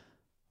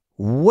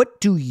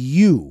 What do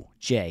you,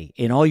 Jay,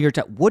 in all your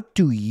time? What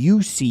do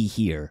you see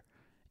here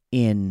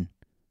in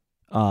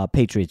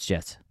Patriots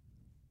Jets?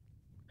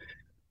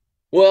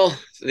 Well,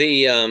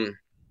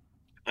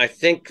 I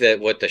think that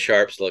what the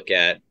sharps look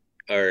at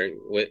are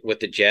with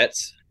the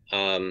Jets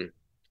are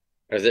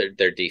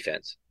their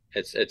defense.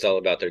 It's all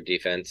about their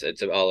defense.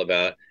 It's all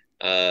about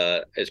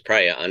it's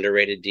probably an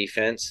underrated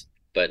defense,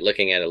 but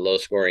looking at a low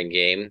scoring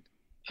game,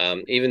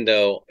 even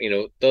though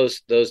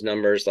those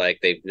numbers, like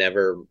they've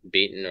never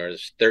beaten or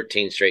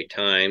 13 straight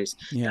times,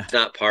 it's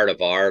not part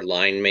of our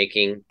line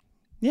making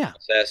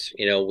process.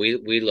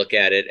 We look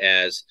at it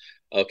as,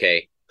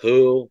 okay,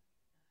 who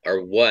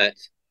or what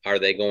are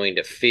they going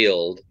to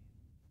field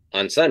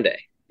on Sunday?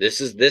 This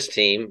is this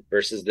team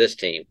versus this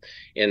team.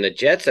 And the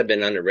Jets have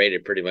been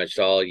underrated pretty much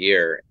all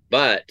year,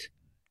 but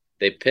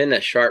they've been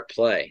a sharp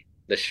play.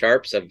 The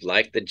sharps have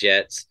liked the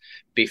Jets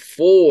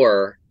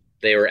before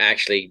they were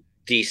actually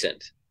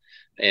decent.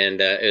 And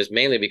it was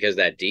mainly because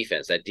that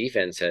defense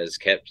has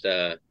kept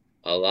a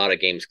lot of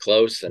games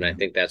close, and I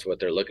think that's what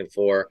they're looking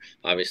for.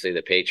 Obviously,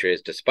 the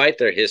Patriots, despite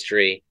their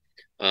history,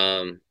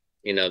 they're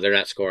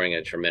not scoring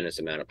a tremendous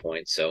amount of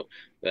points. So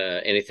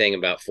anything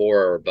about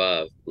 4 or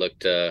above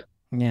looked.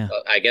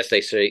 I guess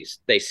they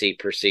see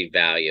perceived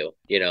value.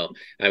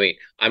 I mean,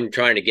 I'm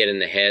trying to get in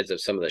the heads of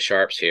some of the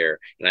sharps here,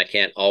 and I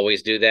can't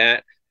always do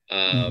that.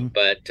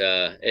 But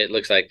it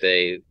looks like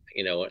they,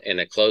 in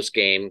a close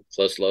game,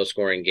 low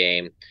scoring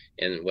game,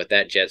 and with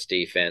that Jets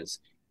defense,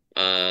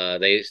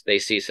 they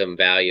see some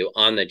value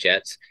on the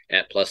Jets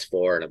at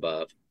 +4 and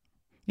above.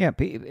 Yeah,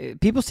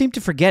 people seem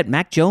to forget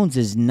Mac Jones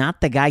is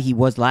not the guy he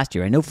was last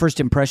year. I know first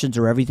impressions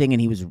are everything,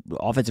 and he was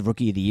Offensive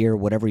Rookie of the Year,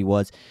 whatever he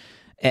was.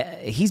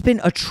 He's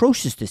been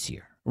atrocious this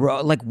year,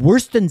 like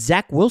worse than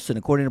Zach Wilson,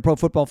 according to Pro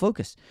Football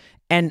Focus.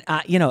 And,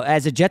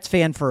 as a Jets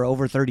fan for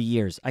over 30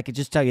 years, I could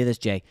just tell you this,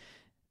 Jay.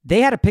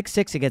 They had a pick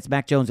six against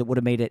Mac Jones that would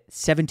have made it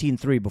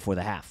 17-3 before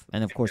the half.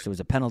 And, of course, there was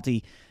a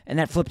penalty, and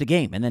that flipped the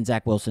game. And then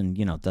Zach Wilson,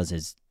 does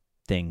his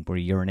thing where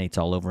he urinates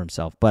all over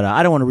himself. But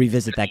I don't want to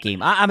revisit that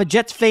game. I'm a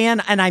Jets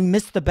fan, and I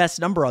missed the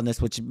best number on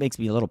this, which makes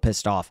me a little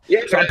pissed off.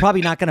 Yeah, so I'm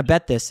probably not going to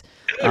bet this.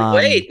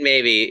 Wait,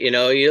 maybe.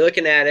 You're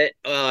looking at it.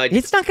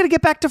 It's not going to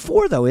get back to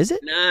 4, though, is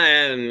it?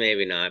 Nah,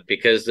 maybe not,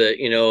 because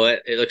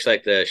it looks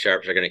like the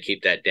Sharps are going to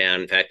keep that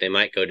down. In fact, they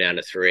might go down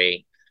to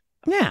 3.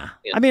 Yeah.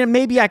 I mean,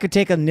 maybe I could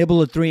take a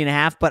nibble at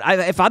 3.5, but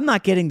if I'm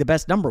not getting the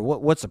best number,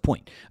 what's the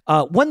point?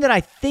 One that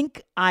I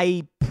think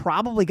I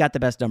probably got the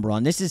best number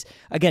on. This is,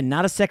 again,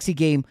 not a sexy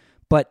game,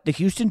 but the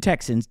Houston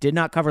Texans did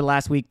not cover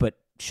last week, but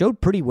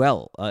showed pretty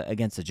well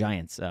against the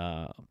Giants.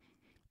 And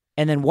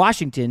then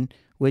Washington,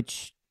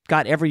 which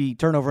got every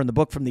turnover in the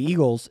book from the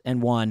Eagles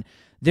and won,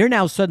 they're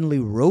now suddenly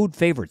road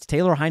favorites.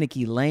 Taylor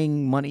Heineke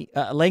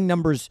laying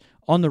numbers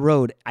on the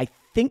road. I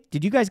think,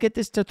 did you guys get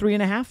this to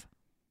 3.5?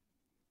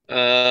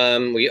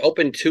 We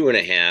opened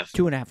 2.5.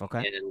 2.5,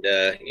 okay. And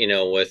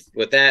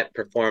with that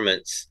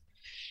performance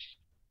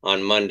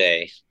on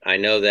Monday, I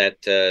know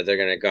that they're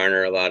going to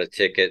garner a lot of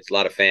tickets, a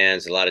lot of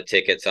fans, a lot of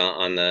tickets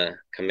on the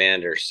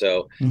Commanders.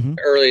 So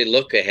early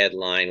look ahead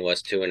line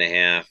was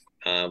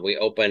 2.5. We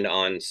opened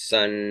on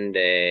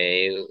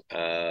Sunday,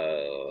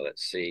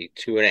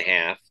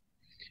 2.5,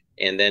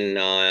 and then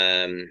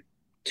on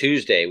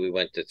Tuesday we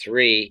went to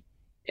 3,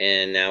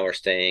 and now we're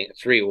staying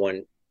 3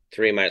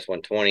 minus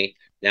 120.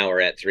 Now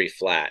we're at 3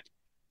 flat.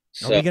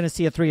 So, are we going to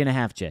see a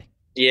 3.5, Jay?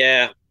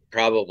 Yeah,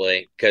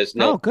 probably. Because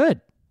good.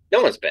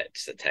 No one's bet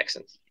it's the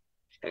Texans.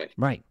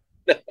 Right.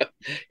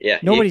 Yeah.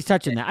 Nobody's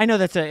touching that. I know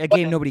that's a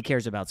game nobody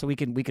cares about, so we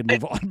can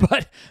move on.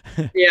 But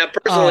yeah,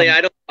 personally,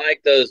 I don't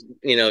like those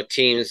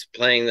teams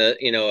playing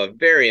a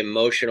very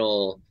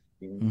emotional,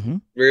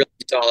 really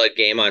solid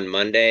game on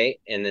Monday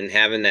and then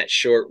having that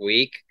short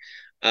week.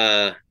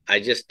 I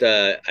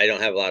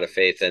don't have a lot of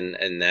faith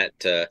in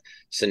that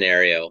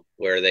scenario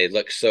where they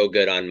look so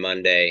good on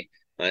Monday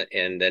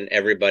and then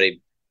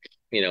everybody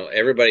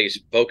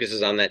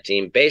focuses on that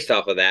team based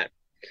off of that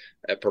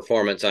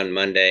performance on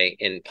Monday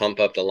and pump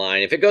up the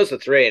line. If it goes to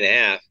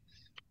 3.5,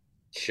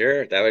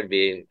 sure, that would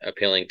be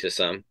appealing to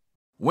some.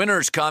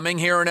 Winter's coming.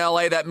 Here in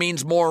LA, that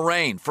means more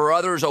rain. For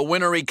others, a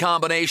wintry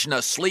combination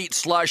of sleet,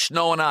 slush,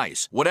 snow, and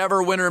ice.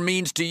 Whatever winter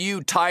means to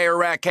you, Tire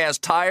Rack has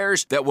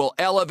tires that will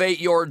elevate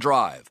your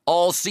drive.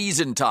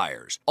 All-season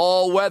tires,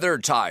 all-weather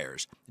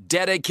tires,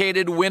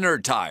 dedicated winter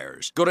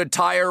tires. Go to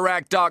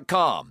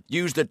TireRack.com.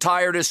 Use the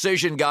Tire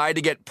Decision Guide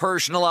to get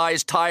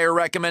personalized tire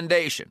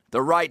recommendation.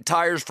 The right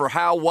tires for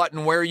how, what,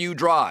 and where you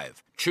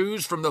drive.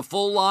 Choose from the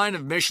full line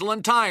of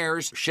Michelin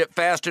tires, ship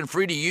fast and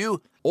free to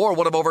you, or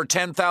one of over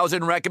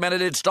 10,000 recommended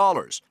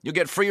installers. You'll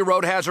get free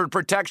road hazard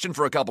protection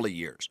for a couple of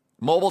years.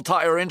 Mobile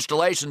tire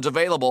installations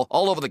available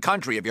all over the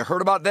country. Have you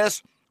heard about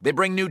this? They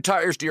bring new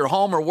tires to your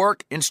home or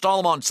work, install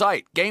them on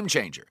site. Game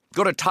changer.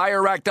 Go to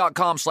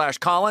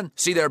TireRack.com/Colin.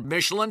 See their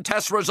Michelin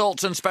test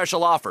results and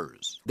special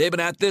offers. They've been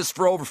at this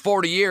for over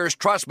 40 years.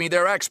 Trust me,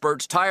 they're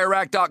experts.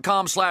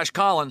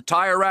 TireRack.com/Colin.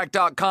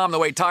 TireRack.com, the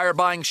way tire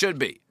buying should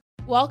be.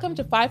 Welcome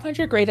to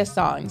 500 Greatest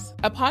Songs,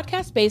 a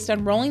podcast based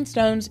on Rolling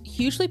Stone's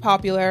hugely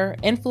popular,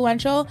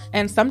 influential,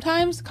 and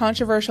sometimes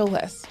controversial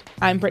list.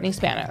 I'm Brittany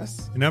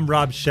Spanos. And I'm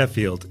Rob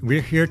Sheffield.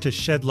 We're here to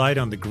shed light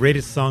on the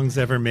greatest songs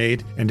ever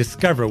made and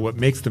discover what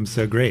makes them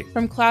so great.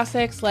 From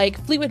classics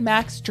like Fleetwood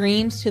Mac's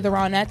Dreams to the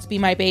Ronettes' Be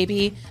My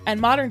Baby, and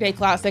modern-day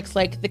classics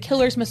like The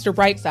Killer's Mr.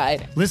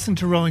 Brightside. Listen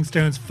to Rolling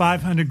Stone's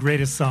 500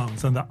 Greatest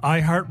Songs on the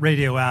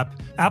iHeartRadio app,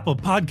 Apple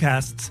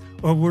Podcasts,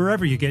 or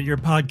wherever you get your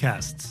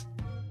podcasts.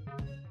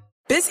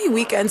 Busy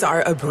weekends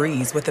are a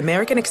breeze with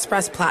American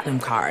Express Platinum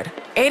Card.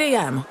 8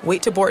 a.m.,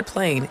 wait to board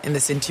plane in the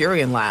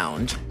Centurion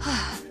Lounge.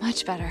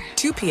 Much better.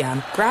 2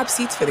 p.m., grab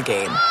seats for the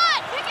game.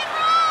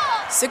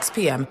 6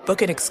 p.m.,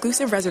 book an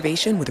exclusive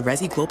reservation with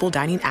Resy Global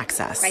Dining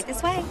Access. Right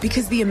this way.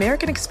 Because the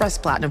American Express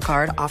Platinum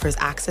Card offers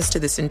access to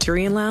the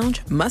Centurion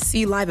Lounge,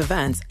 must-see live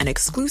events, and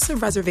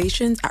exclusive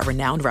reservations at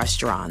renowned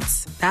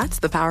restaurants. That's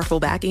the powerful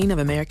backing of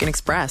American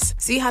Express.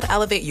 See how to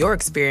elevate your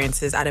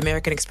experiences at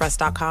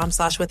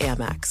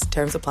americanexpress.com/withAmex.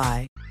 Terms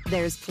apply.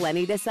 There's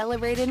plenty to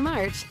celebrate in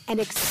March and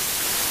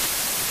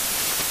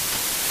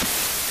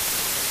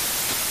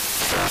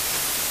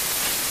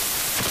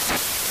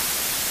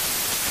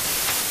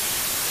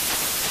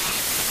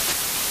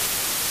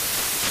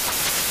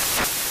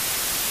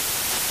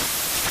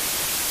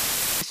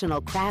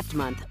National Craft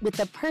Month with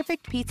the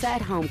perfect pizza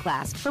at home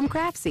class from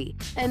Craftsy.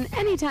 And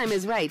anytime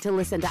is right to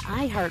listen to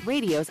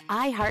iHeartRadio's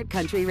iHeart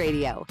Country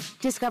Radio.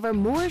 Discover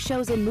more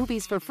shows and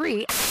movies for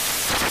free.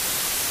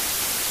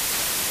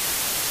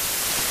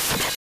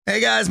 Hey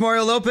guys,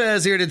 Mario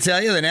Lopez here to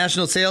tell you the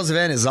national sales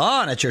event is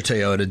on at your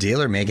Toyota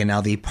dealer, making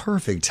now the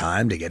perfect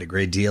time to get a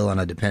great deal on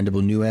a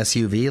dependable new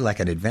SUV like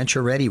an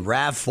adventure-ready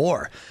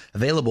RAV4.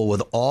 Available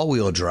with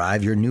all-wheel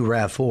drive, your new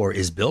RAV4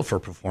 is built for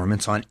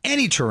performance on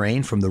any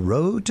terrain from the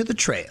road to the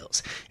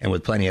trails. And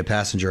with plenty of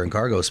passenger and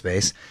cargo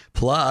space,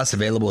 plus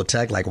available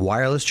tech like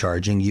wireless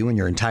charging, you and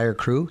your entire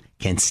crew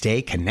can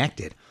stay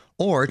connected.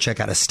 Or check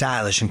out a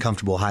stylish and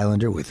comfortable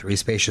Highlander with 3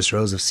 spacious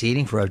rows of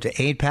seating for up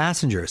to 8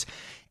 passengers.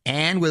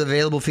 And with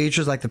available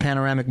features like the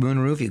panoramic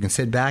moonroof, you can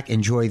sit back,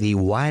 enjoy the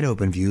wide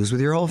open views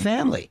with your whole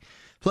family.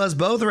 Plus,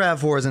 both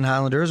RAV4s and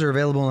Highlanders are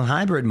available in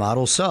hybrid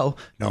models, so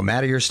no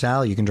matter your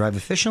style, you can drive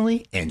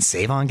efficiently and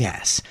save on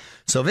gas.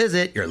 So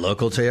visit your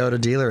local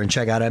Toyota dealer and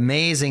check out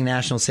amazing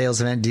national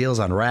sales event deals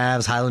on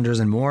RAVs, Highlanders,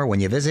 and more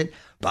when you visit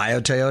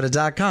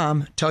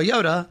biotoyota.com.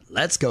 Toyota,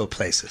 let's go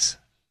places.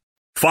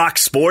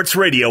 Fox Sports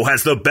Radio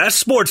has the best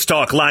sports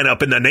talk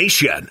lineup in the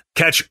nation.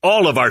 Catch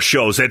all of our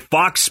shows at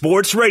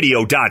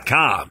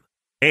foxsportsradio.com.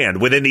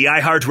 And within the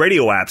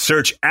iHeartRadio app,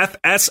 search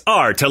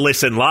FSR to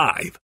listen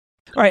live.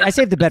 All right, I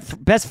saved the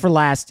best for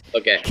last.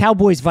 Okay.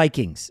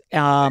 Cowboys-Vikings.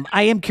 I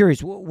am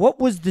curious, what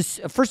was this?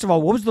 First of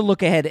all, what was the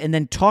look ahead? And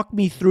then talk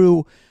me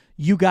through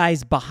you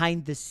guys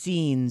behind the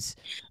scenes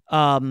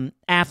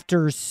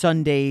after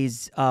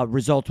Sunday's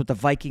result with the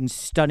Vikings'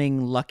 stunning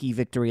lucky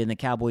victory and the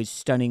Cowboys'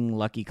 stunning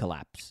unlucky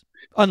collapse.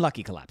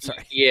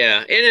 Sorry.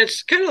 Yeah, and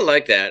it's kind of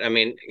like that. I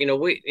mean,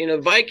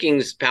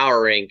 Vikings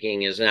power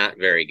ranking is not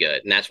very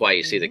good, and that's why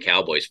you see the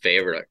Cowboys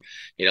favorite.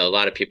 A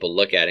lot of people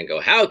look at it and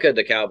go, "How could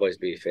the Cowboys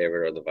be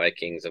favorite or the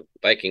Vikings?" The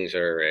Vikings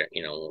are,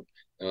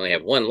 only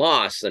have 1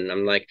 loss, and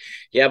I'm like,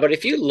 yeah, but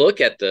if you look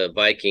at the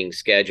Vikings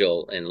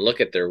schedule and look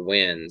at their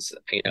wins,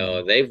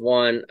 they've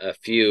won a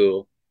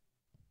few,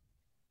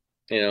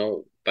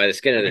 by the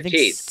skin of their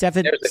teeth.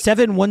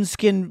 Seven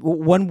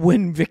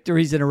one-win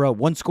victories in a row,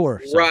 1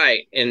 score. So.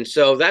 Right. And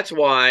so that's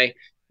why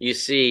you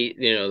see,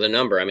 the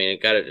number. I mean,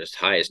 it got it as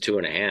high as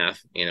 2.5,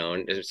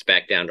 and it's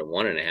back down to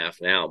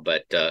 1.5 now.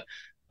 But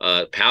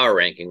power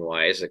ranking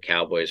wise, the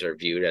Cowboys are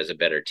viewed as a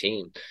better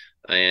team.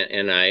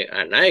 And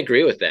I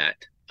agree with that.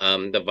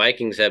 The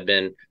Vikings have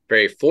been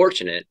very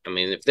fortunate. I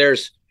mean, if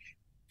there's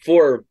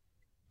 4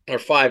 or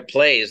 5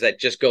 plays that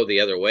just go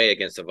the other way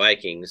against the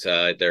Vikings,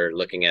 they're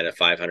looking at a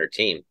 500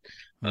 team.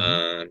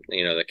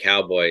 The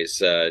Cowboys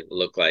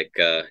look like,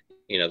 the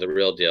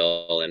real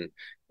deal, and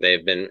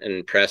they've been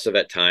impressive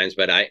at times,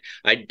 but I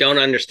don't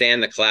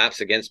understand the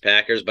collapse against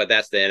Packers, but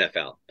that's the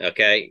NFL.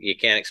 Okay. You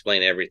can't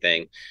explain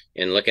everything.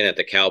 And looking at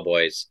the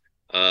Cowboys,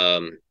 I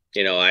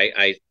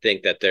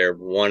think that they're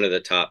one of the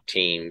top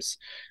teams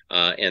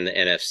in the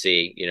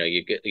NFC.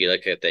 You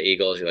look at the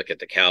Eagles, you look at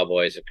the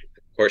Cowboys, of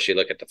course, you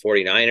look at the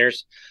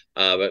 49ers,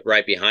 but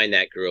right behind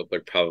that group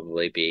would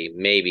probably be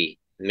maybe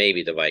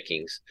the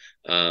Vikings.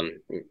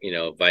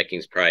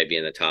 Vikings probably be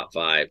in the top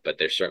 5, but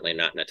they're certainly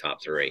not in the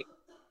top 3.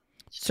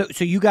 So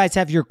you guys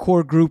have your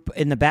core group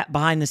in the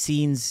behind the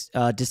scenes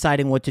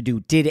deciding what to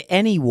do. Did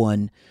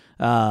anyone,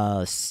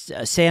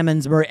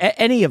 Salmons, Murray,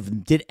 any of them,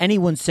 did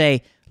anyone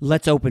say,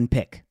 let's open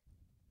pick?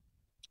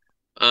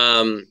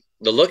 The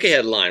look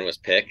ahead line was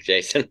pick,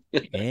 Jason.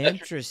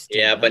 Interesting.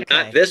 Yeah, but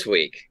not this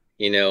week.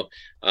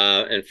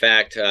 In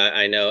fact,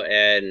 I know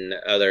Ed and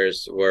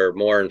others were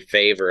more in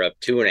favor of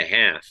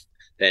 2.5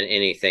 than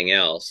anything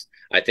else.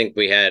 I think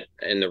we had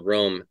in the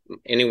room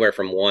anywhere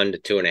from 1 to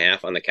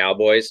 2.5 on the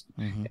Cowboys.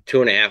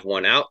 2.5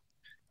 won out,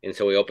 and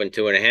so we opened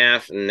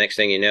 2.5, and the next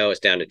thing you know, it's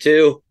down to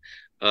 2.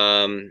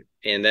 And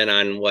then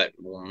on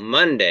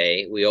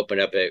Monday we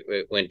opened up,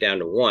 it went down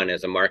to 1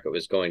 as the market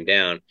was going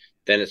down.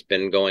 Then it's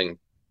been going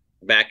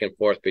back and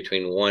forth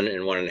between 1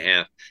 and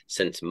 1.5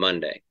 since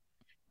Monday.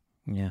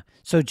 Yeah.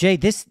 So Jay,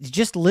 this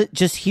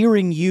just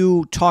hearing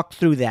you talk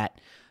through that,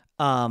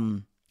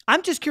 I'm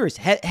just curious.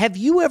 Have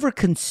you ever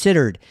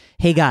considered,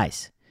 hey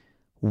guys,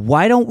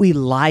 why don't we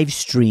live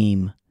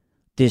stream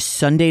this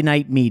Sunday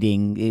night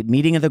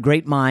meeting of the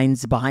great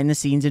minds behind the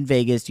scenes in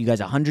Vegas? You guys,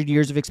 100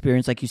 years of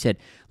experience, like you said.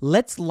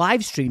 Let's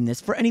live stream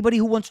this for anybody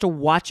who wants to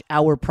watch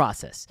our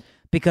process,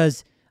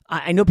 because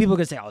I know people are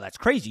going to say, oh, that's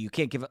crazy. You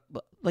can't give up.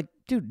 Like,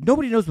 dude,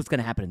 nobody knows what's going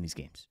to happen in these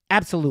games.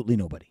 Absolutely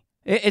nobody.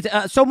 It's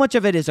so much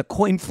of it is a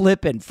coin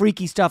flip and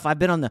freaky stuff. I've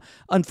been on the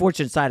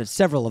unfortunate side of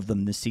several of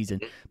them this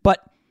season. But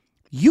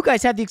you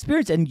guys have the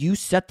experience, and you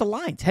set the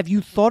lines. Have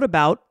you thought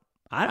about,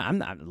 I'm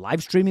not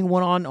live streaming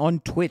one on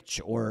Twitch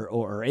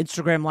or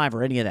Instagram Live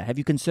or any of that? Have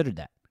you considered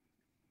that?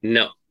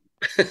 No.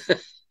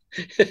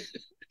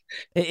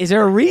 Is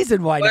there a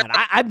reason why not?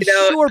 I'm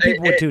sure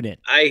people would tune in.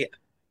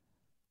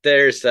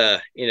 There's,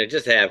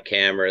 just to have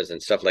cameras and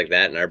stuff like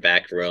that in our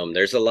back room.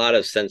 There's a lot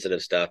of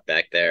sensitive stuff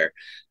back there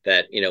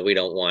that, we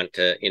don't want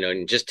to,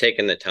 and just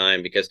taking the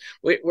time, because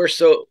we're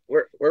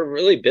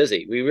really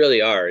busy. We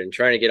really are. And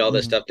trying to get all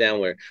this stuff down.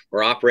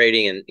 We're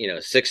operating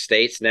in, 6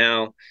 states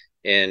now.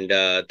 And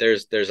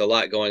there's a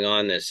lot going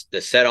on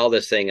to set all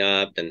this thing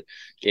up. And,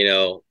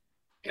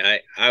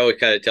 I would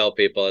kind of tell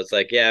people, it's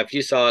like, yeah, if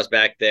you saw us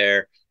back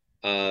there,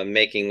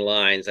 making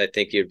lines, I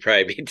think you'd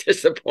probably be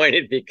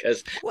disappointed,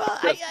 because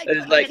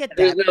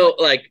there's no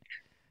like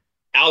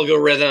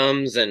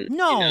algorithms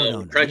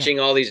and crunching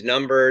all these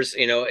numbers.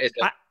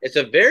 It's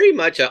a very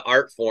much an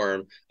art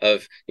form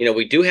of,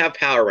 we do have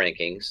power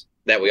rankings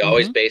that we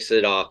always base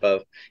it off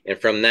of, and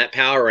from that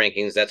power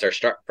rankings, that's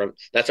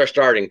our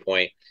starting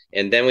point,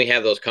 and then we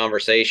have those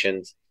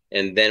conversations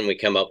and then we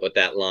come up with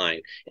that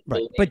line.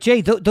 Right. But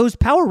Jay, those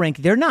power rank,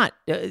 they're not,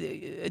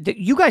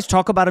 you guys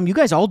talk about them. You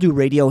guys all do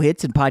radio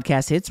hits and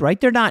podcast hits, right?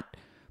 They're not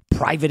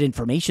private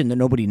information that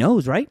nobody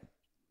knows, right?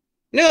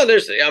 No,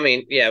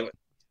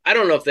 I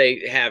don't know if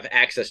they have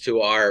access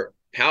to our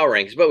power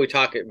rankings, but we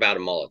talk about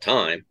them all the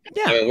time.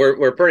 Yeah. I mean,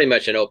 we're pretty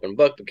much an open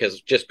book,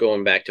 because just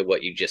going back to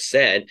what you just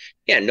said,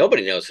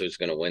 nobody knows who's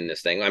going to win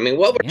this thing. I mean,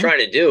 what we're trying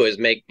to do is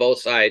make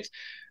both sides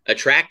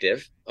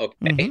attractive,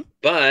 okay,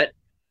 but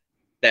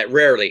that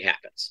rarely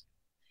happens.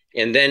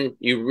 And then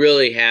you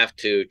really have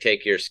to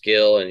take your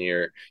skill and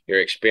your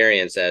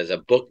experience as a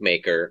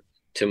bookmaker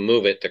to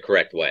move it the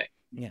correct way.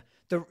 Yeah.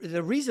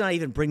 The reason I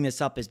even bring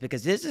this up is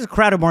because this is a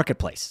crowded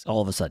marketplace all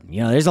of a sudden.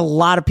 There's a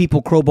lot of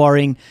people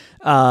crowbarring.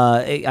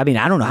 I mean,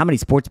 I don't know how many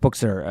sports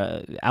books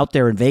are out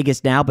there in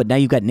Vegas now, but now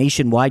you've got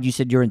nationwide. You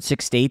said you're in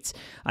 6 states.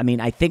 I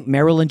mean, I think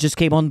Maryland just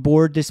came on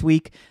board this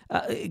week.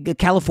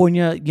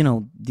 California,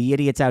 the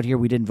idiots out here,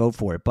 we didn't vote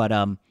for it. But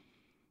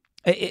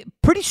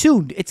pretty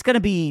soon, it's going to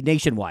be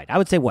nationwide. I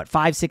would say,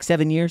 5, 6,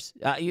 7 years?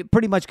 You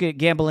pretty much get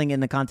gambling in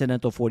the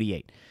continental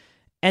 48.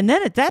 And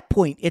then at that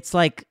point, it's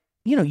like,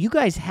 you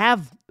guys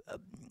have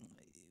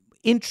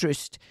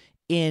interest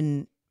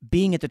in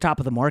being at the top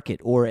of the market,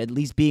 or at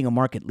least being a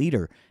market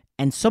leader,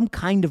 and some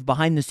kind of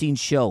behind-the-scenes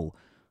show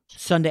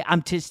Sunday.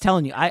 I'm just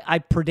telling you, I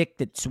predict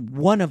that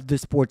one of the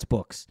sports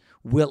books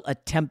will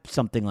attempt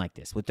something like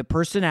this. With the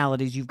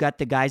personalities, you've got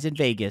the guys in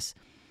Vegas.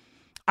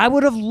 I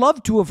would have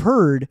loved to have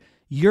heard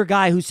your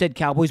guy who said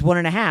Cowboys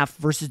 1.5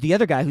 versus the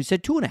other guy who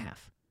said 2.5.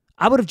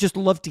 I would have just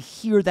loved to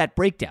hear that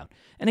breakdown.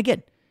 And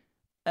again,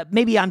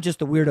 maybe I'm just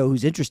the weirdo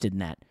who's interested in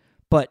that,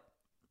 but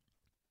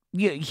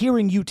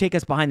hearing you take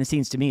us behind the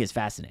scenes to me is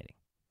fascinating.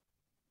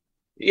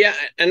 Yeah,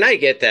 and I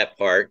get that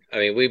part. I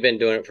mean, we've been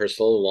doing it for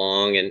so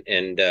long,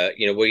 and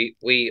we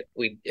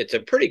it's a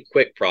pretty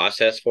quick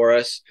process for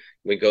us.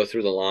 We go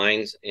through the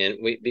lines, and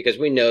because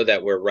we know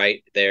that we're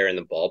right there in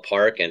the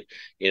ballpark, and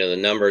the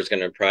number is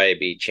going to probably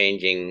be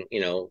changing,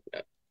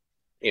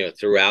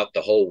 throughout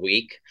the whole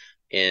week,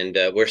 and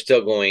we're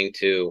still going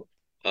to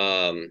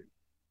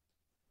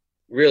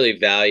really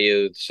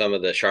value some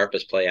of the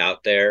sharpest play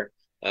out there.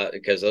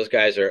 Because those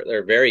guys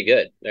they're very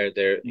good.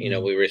 They're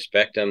we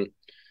respect them,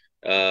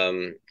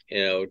 to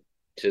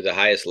the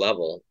highest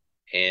level,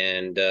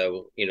 and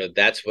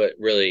that's what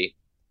really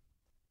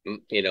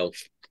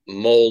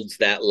molds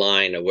that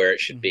line of where it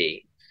should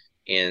be.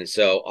 And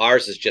so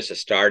ours is just a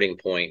starting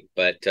point,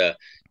 but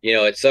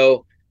it's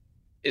so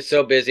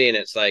busy, and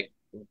it's like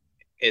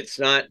it's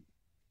not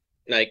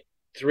like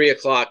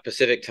 3:00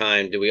 Pacific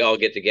time do we all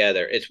get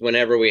together. It's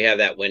whenever we have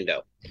that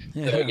window.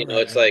 So,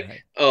 it's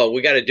like, oh, we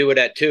got to do it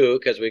at 2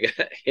 because we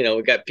got,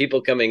 we got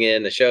people coming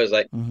in. The show is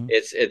like,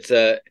 it's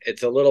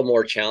a little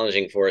more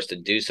challenging for us to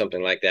do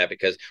something like that,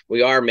 because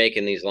we are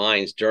making these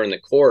lines during the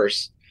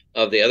course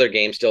of the other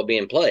game still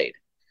being played.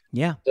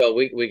 Yeah. So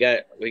we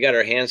got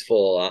our hands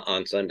full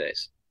on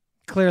Sundays.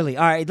 Clearly.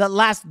 All right.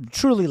 The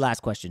truly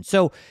last question.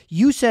 So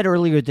you said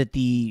earlier that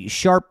the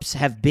Sharps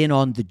have been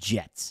on the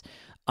Jets.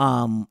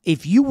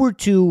 If you were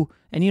to,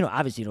 and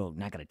obviously you're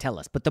not going to tell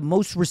us, but the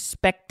most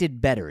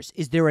respected bettors,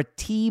 is there a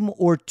team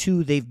or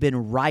two they've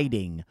been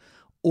riding,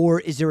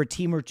 or is there a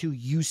team or two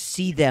you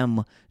see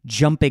them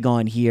jumping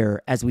on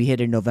here as we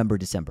hit in November,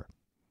 December?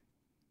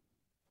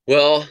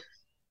 Well,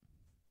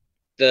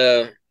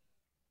 I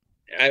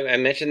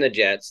mentioned the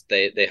Jets.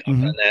 They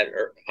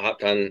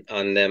hopped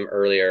on them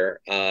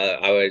earlier.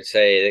 I would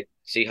say the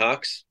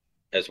Seahawks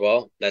as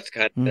well. That's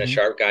kind of a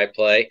sharp guy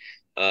play.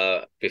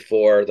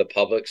 Before the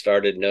public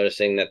started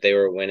noticing that they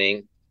were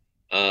winning.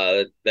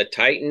 The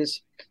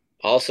Titans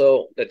have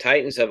also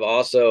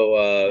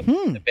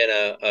been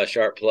a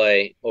sharp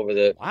play over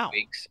the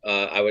weeks.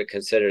 I would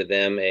consider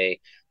them a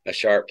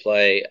sharp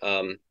play.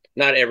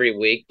 Not every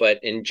week,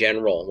 but in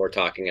general, we're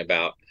talking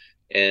about.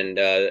 And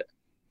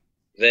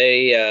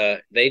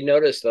they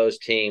noticed those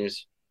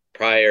teams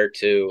prior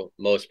to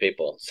most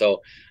people.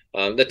 So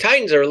the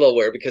Titans are a little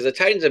weird, because the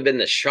Titans have been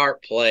the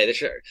sharp play.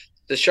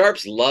 The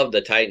Sharps love the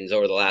Titans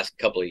over the last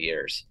couple of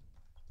years.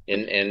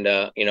 And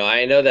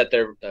I know that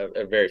they're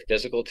a very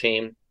physical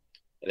team.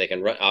 They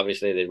can run,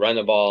 obviously they run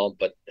the ball,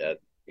 but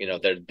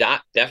they're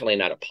definitely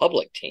not a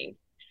public team.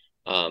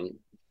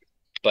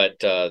 But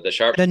the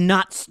Sharps,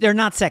 they're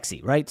not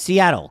sexy, right?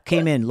 Seattle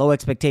came in low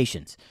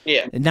expectations.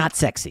 Yeah. Not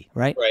sexy,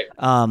 right? Right.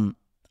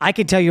 I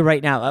can tell you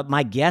right now,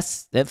 my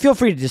guess, feel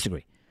free to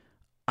disagree.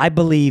 I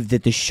believe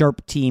that the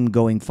Sharp team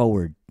going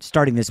forward,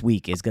 starting this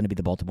week, is going to be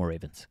the Baltimore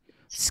Ravens.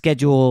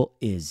 Schedule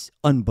is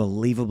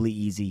unbelievably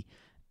easy,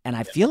 and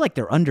I feel like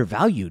they're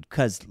undervalued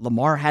because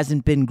Lamar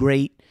hasn't been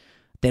great.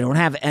 They don't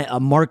have a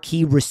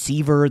marquee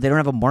receiver. They don't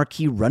have a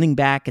marquee running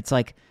back. It's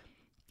like,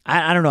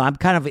 I don't know. I'm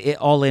kind of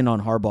all in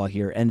on Harbaugh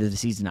here, end of the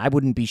season. I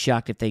wouldn't be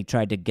shocked if they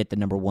tried to get the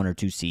number 1 or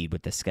 2 seed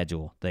with the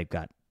schedule they've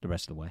got the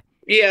rest of the way.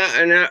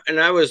 Yeah, and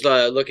I was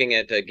looking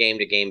at the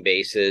game-to-game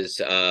basis,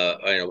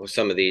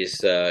 some of these,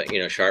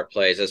 sharp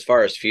plays as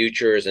far as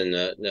futures and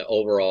the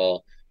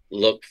overall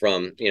look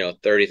from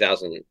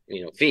 30,000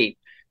 feet.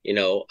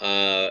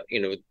 The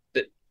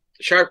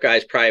sharp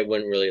guys probably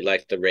wouldn't really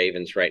like the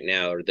Ravens right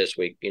now or this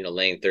week,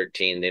 laying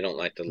 13. They don't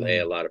like to lay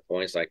a lot of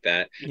points like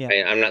that.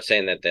 Yeah. I'm not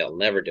saying that they'll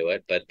never do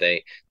it, but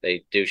they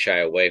do shy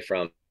away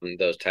from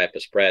those type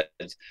of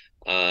spreads.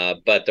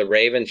 But the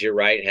Ravens, you're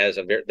right,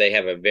 they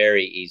have a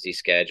very easy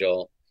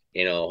schedule.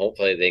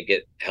 Hopefully they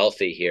get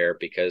healthy here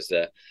because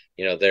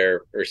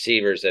their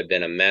receivers have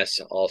been a mess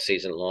all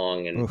season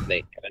long, and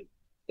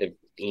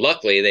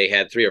luckily they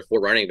had 3 or 4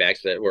 running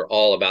backs that were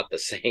all about the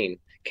same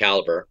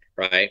caliber,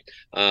 right?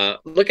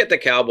 Look at the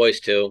Cowboys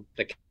too.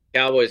 The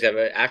Cowboys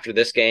after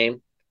this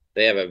game,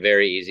 they have a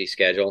very easy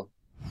schedule.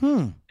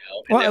 Well,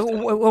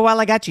 while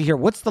I got you here,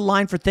 what's the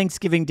line for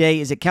Thanksgiving Day?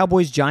 Is it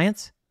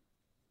Cowboys-Giants?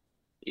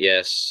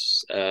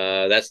 Yes,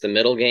 that's the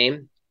middle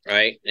game,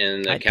 right?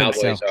 And the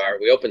Cowboys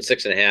we opened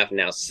 6.5,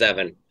 now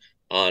 7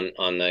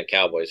 on the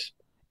Cowboys.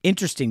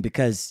 Interesting,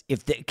 because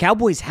if the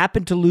Cowboys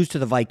happen to lose to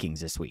the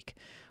Vikings this week,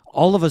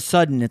 all of a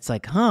sudden it's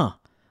like, are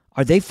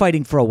they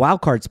fighting for a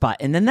wild card spot?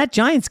 And then that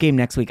Giants game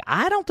next week,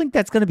 I don't think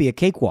that's going to be a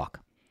cakewalk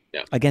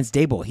against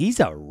Daboll. He's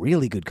a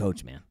really good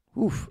coach, man.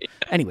 Oof. Yeah,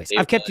 anyways,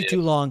 I've kept you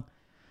too long.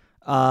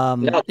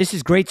 This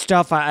is great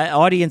stuff.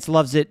 Audience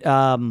loves it.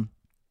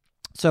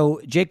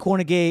 So Jay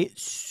Kornegay,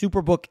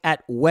 Superbook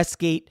at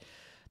Westgate.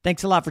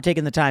 Thanks a lot for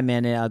taking the time,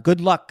 man.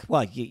 Good luck.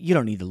 Well, you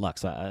don't need the luck,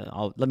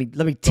 so let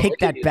me take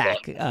that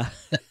back.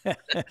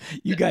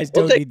 You guys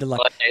don't need the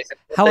luck.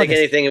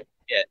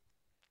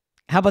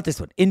 How about this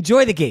one?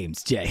 Enjoy the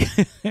games, Jay.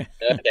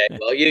 Okay,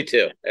 well, you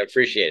too. I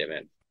appreciate it,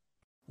 man.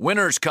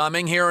 Winter's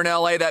coming. Here in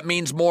LA, that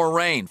means more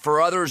rain.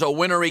 For others, a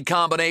wintry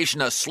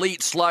combination of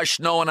sleet, slush,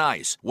 snow, and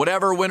ice.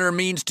 Whatever winter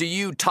means to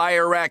you,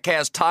 Tire Rack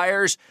has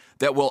tires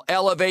that will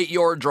elevate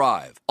your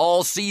drive.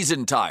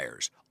 All-season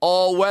tires,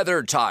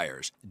 all-weather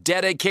tires,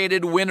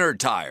 dedicated winter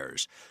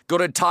tires. Go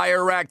to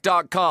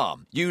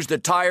TireRack.com. Use the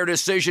Tire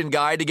Decision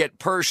Guide to get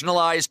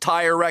personalized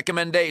tire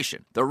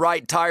recommendation. The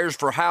right tires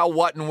for how,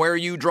 what, and where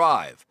you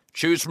drive.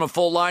 Choose from a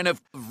full line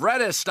of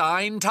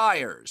Vredestein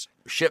tires.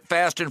 Ship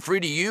fast and free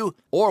to you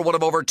or one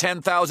of over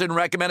 10,000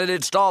 recommended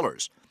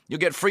installers. You'll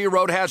get free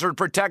road hazard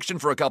protection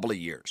for a couple of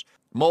years.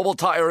 Mobile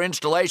tire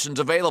installations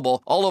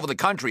available all over the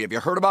country. Have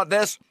you heard about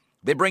this?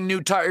 They bring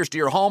new tires to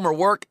your home or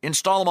work,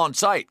 install them on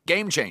site.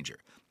 Game changer.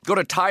 Go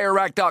to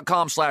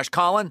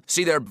TireRack.com/Colin,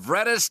 see their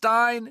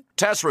Vredestein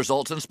test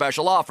results and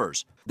special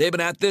offers. They've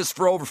been at this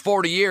for over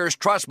 40 years.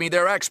 Trust me,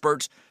 they're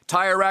experts.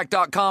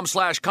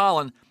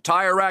 TireRack.com/Colin.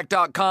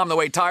 TireRack.com, the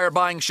way tire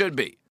buying should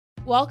be.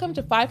 Welcome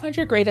to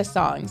 500 Greatest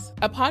Songs,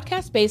 a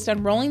podcast based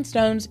on Rolling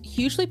Stone's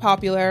hugely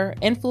popular,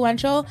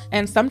 influential,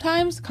 and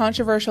sometimes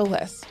controversial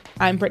list.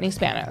 I'm Brittany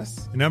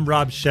Spanos. And I'm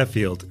Rob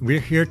Sheffield. We're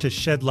here to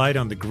shed light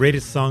on the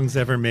greatest songs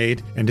ever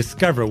made and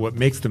discover what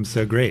makes them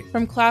so great.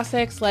 From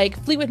classics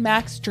like Fleetwood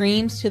Mac's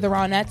Dreams to the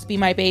Ronettes' Be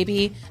My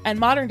Baby, and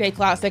modern-day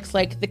classics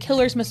like The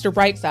Killers' Mr.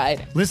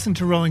 Brightside. Listen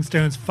to Rolling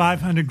Stone's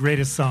 500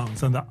 Greatest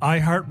Songs on the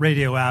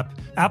iHeartRadio app,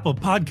 Apple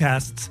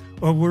Podcasts,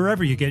 or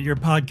wherever you get your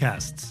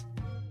podcasts.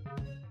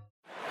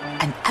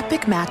 An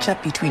epic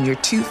matchup between your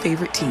two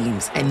favorite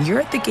teams, and you're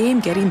at the game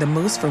getting the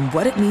most from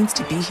what it means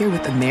to be here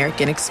with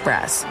American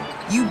Express.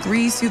 You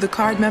breeze through the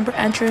card member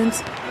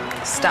entrance,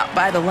 stop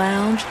by the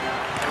lounge.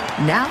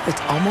 Now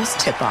it's almost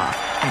tip-off,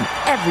 and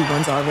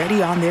everyone's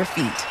already on their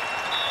feet.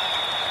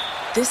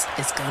 This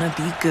is gonna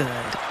be good.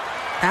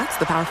 That's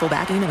the powerful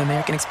backing of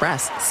American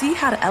Express. See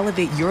how to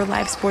elevate your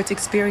live sports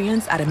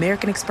experience at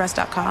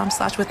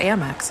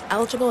americanexpress.com/withAmex.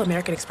 Eligible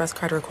American Express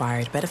card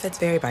required. Benefits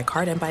vary by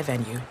card and by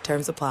venue.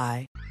 Terms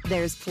apply.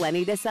 There's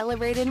plenty to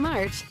celebrate in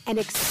March and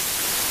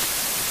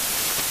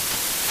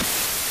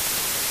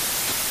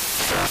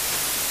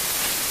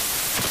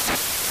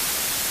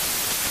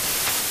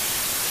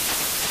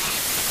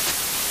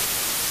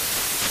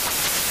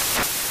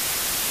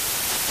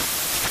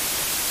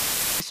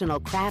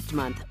Craft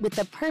Month with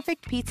the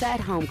perfect pizza at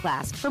home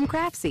class from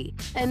Craftsy.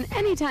 And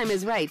anytime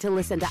is right to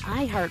listen to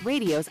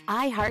iHeartRadio's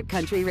iHeart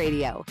Country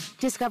Radio.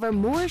 Discover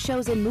more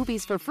shows and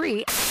movies for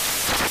free.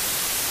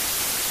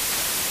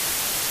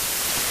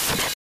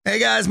 Hey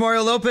guys,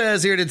 Mario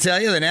Lopez here to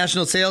tell you the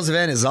national sales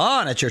event is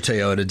on at your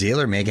Toyota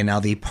dealer, making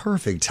now the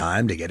perfect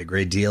time to get a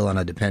great deal on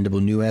a dependable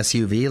new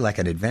SUV like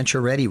an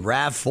adventure-ready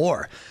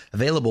RAV4.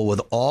 Available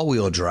with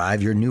all-wheel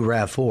drive, your new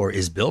RAV4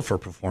 is built for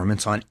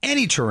performance on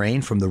any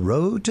terrain from the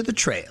road to the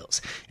trails.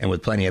 And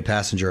with plenty of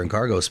passenger and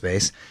cargo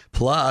space,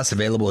 plus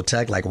available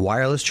tech like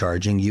wireless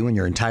charging, you and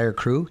your entire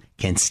crew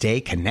can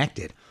stay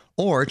connected.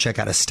 Or check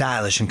out a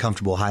stylish and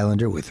comfortable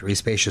Highlander with 3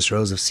 spacious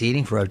rows of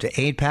seating for up to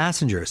 8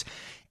 passengers.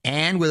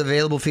 And with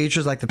available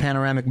features like the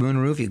panoramic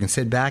moonroof, you can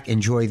sit back,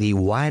 enjoy the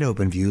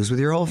wide-open views with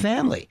your whole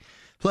family.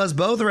 Plus,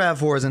 both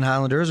RAV4s and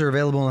Highlanders are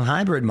available in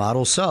hybrid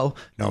models, so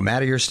no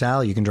matter your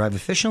style, you can drive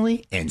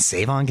efficiently and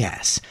save on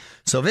gas.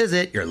 So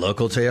visit your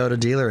local Toyota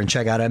dealer and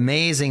check out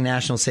amazing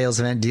national sales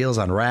event deals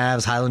on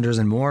RAVs, Highlanders,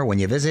 and more when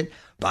you visit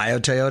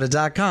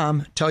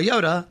biotoyota.com.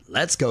 Toyota,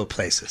 let's go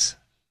places.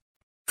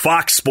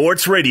 Fox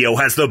Sports Radio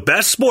has the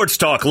best sports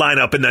talk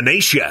lineup in the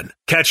nation.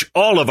 Catch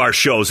all of our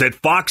shows at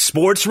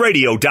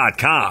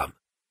foxsportsradio.com.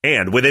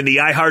 And within the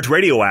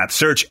iHeartRadio app,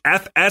 search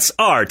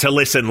FSR to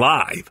listen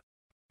live.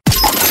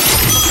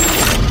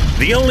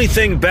 The only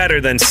thing better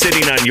than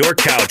sitting on your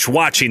couch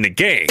watching the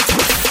game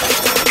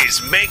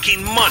is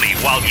making money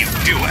while you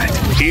do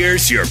it.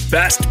 Here's your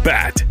best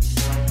bet.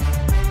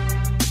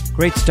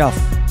 Great stuff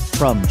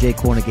from Jay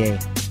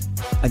Kornegay.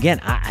 Again,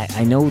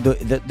 I know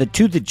the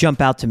two that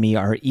jump out to me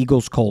are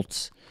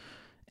Eagles-Colts.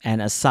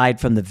 And aside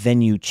from the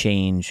venue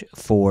change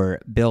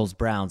for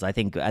Bills-Browns, I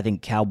think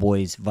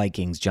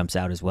Cowboys-Vikings jumps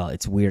out as well.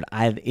 It's weird.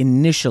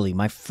 Initially,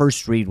 my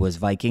first read was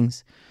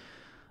Vikings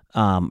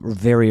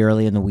very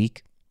early in the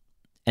week.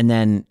 And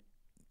then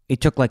it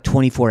took like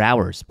 24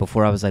 hours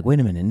before I was like, wait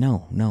a minute,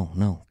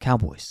 no,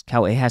 Cowboys.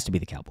 It has to be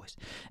the Cowboys.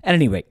 At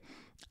any rate,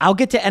 I'll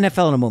get to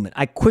NFL in a moment.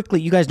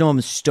 You guys know I'm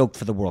stoked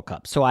for the World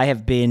Cup. So I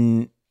have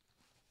been,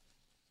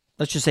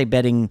 let's just say,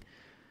 betting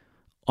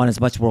on as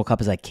much World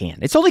Cup as I can.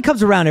 It only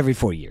comes around every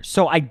 4 years.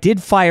 So I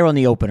did fire on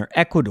the opener,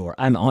 Ecuador.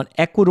 I'm on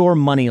Ecuador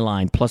money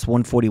line plus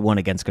 141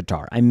 against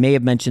Qatar. I may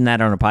have mentioned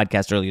that on a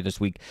podcast earlier this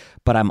week,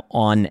 but I'm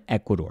on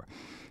Ecuador.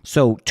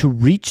 So to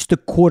reach the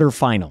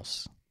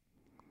quarterfinals,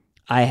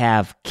 I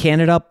have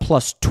Canada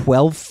plus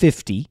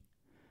 1250.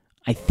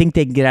 I think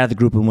they can get out of the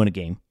group and win a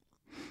game.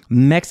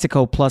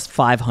 Mexico plus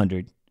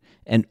 500.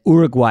 And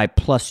Uruguay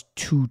plus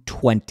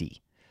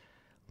 220.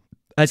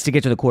 That's to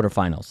get to the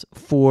quarterfinals.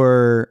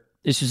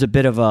 This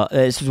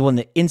is one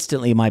that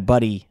instantly my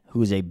buddy,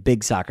 who's a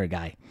big soccer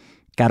guy,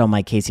 got on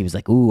my case. He was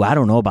like, ooh, I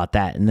don't know about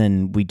that. And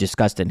then we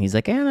discussed it, and he's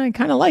like, I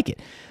kind of like it.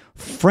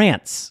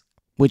 France,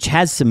 which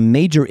has some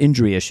major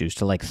injury issues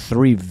to like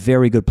 3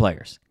 very good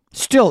players,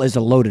 still is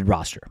a loaded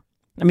roster.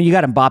 I mean, you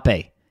got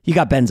Mbappe, you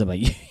got Benzema,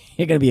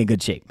 you're going to be in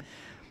good shape.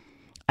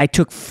 I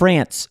took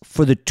France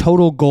for the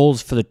total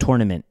goals for the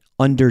tournament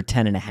under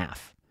 10.5.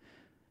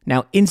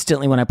 Now,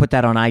 instantly when I put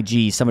that on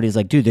IG, somebody's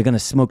like, dude, they're going to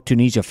smoke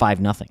Tunisia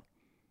 5-0. I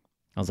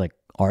was like,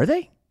 are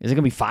they? Is it going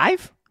to be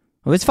 5?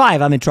 If it's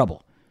 5, I'm in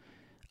trouble.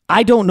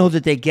 I don't know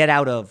that they get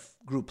out of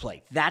group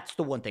play. That's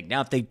the one thing.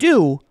 Now, if they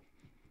do,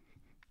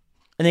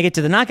 and they get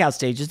to the knockout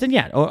stages, then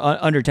yeah,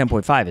 under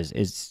 10.5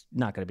 is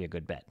not going to be a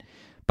good bet.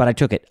 But I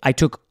took it. I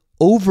took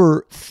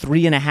over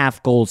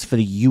 3.5 goals for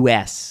the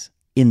U.S.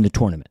 in the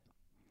tournament.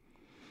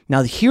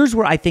 Now, here's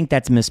where I think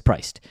that's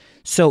mispriced.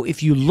 So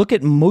if you look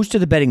at most of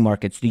the betting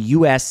markets, the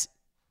U.S.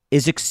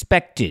 is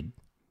expected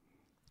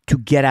to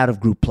get out of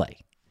group play.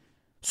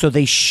 So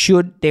they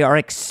are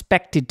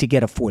expected to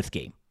get a 4th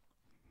game.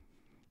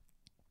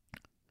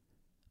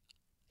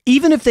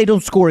 Even if they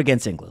don't score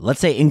against England, let's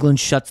say England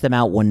shuts them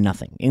out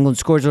 1-0. England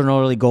scores an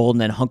early goal and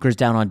then hunkers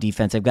down on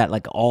defense. They've got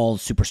like all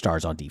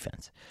superstars on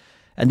defense.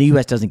 And the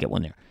U.S. doesn't get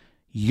one there.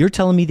 You're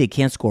telling me they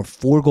can't score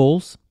 4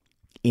 goals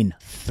in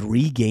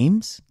 3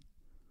 games?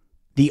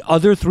 The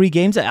other 3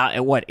 games,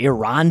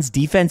 Iran's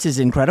defense is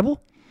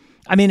incredible?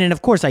 I mean, and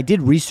of course, I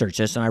did research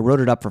this and I wrote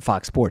it up for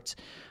Fox Sports.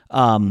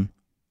 So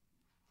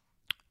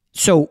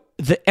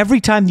every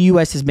time the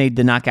U.S. has made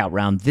the knockout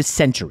round this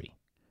century,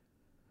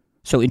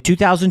 so in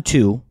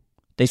 2002,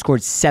 they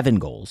scored 7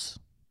 goals.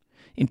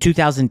 In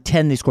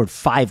 2010, they scored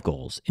 5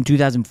 goals. In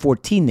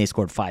 2014, they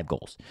scored 5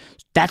 goals.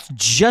 That's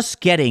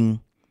just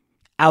getting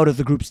out of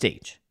the group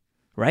stage,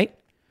 right?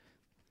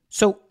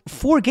 So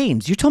 4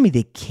 games, you're telling me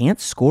they can't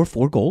score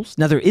 4 goals?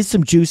 Now, there is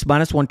some juice,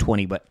 minus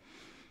 120, but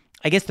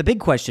I guess the big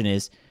question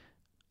is,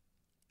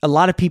 a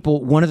lot of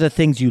people, one of the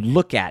things you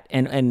look at,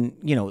 and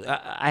you know,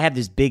 I have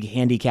this big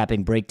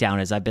handicapping breakdown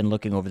as I've been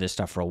looking over this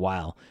stuff for a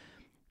while.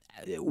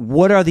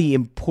 What are the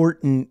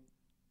important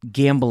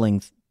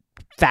gambling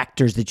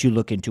factors that you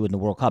look into in the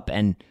World Cup?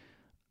 And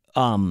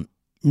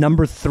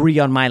number 3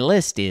 on my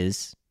list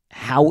is,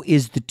 how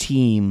is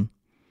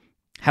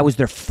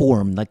their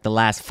form like the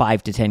last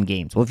 5 to 10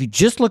 games? Well, if you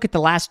just look at the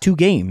last 2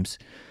 games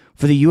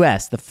for the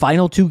U.S., the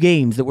final 2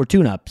 games that were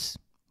tune-ups,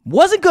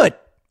 wasn't good.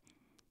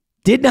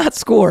 Did not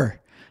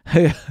score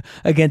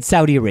against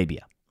Saudi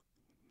Arabia.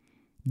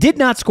 Did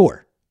not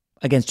score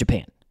against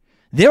Japan.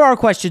 There are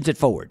questions at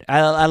forward.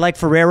 I like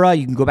Ferreira.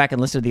 You can go back and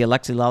listen to the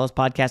Alexi Lalas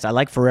podcast. I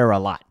like Ferreira a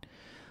lot.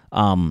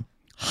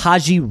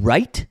 Haji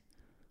Wright,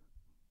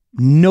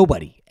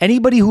 nobody.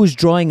 Anybody who was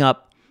drawing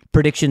up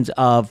predictions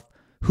of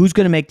who's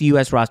going to make the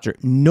U.S. roster,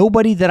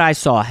 nobody that I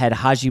saw had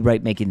Haji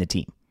Wright making the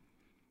team.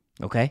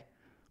 Okay?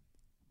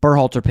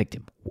 Berhalter picked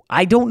him.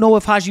 I don't know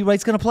if Haji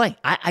Wright's going to play.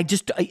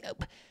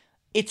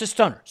 It's a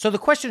stunner. So the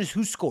question is,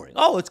 who's scoring?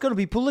 Oh, it's going to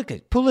be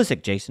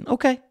Pulisic, Jason.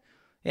 Okay.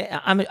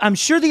 I'm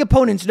sure the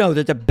opponents know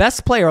that the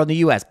best player on the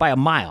U.S. by a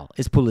mile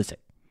is Pulisic.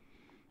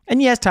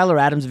 And yes, Tyler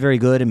Adams is very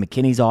good, and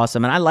McKinney's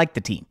awesome, and I like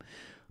the team.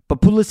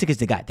 But Pulisic is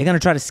the guy. They're going to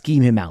try to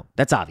scheme him out.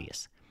 That's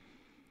obvious.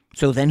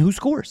 So then who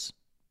scores?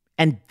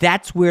 And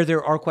that's where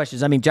there are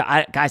questions. I mean,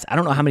 guys, I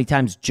don't know how many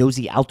times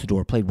Josie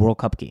Altidore played World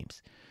Cup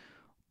games.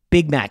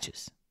 Big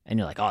matches. And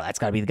you're like, oh, that's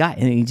got to be the guy.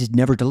 And he just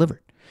never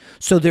delivered.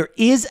 So there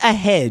is a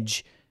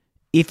hedge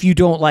if you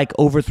don't like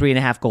over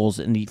 3.5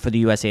 goals for the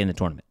USA in the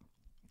tournament.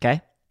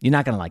 Okay? You're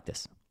not going to like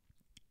this.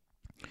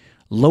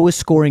 Lowest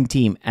scoring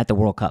team at the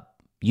World Cup,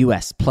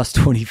 U.S. plus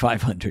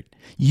 2,500.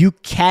 You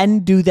can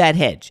do that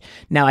hedge.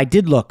 Now, I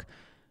did look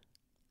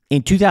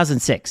in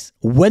 2006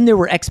 when there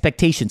were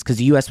expectations because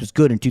the U.S. was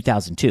good in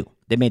 2002.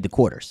 They made the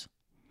quarters.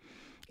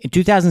 In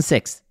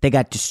 2006, they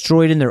got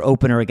destroyed in their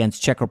opener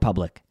against Czech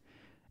Republic,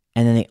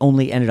 and then they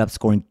only ended up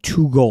scoring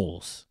 2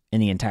 goals in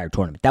the entire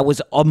tournament. That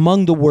was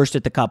among the worst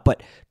at the Cup,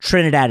 but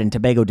Trinidad and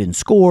Tobago didn't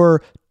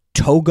score.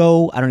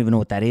 Togo, I don't even know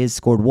what that is,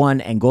 scored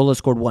 1. Angola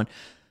scored 1.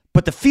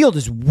 But the field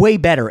is way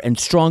better and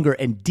stronger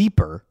and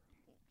deeper,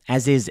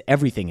 as is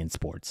everything in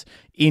sports,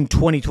 in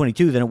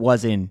 2022 than it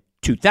was in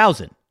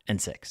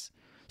 2006.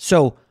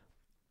 So,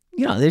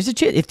 there's a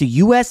chance. If the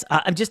U.S.,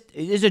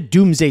 there's a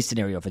doomsday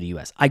scenario for the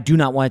U.S. I do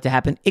not want it to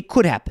happen. It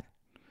could happen.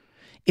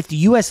 If the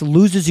U.S.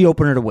 loses the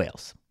opener to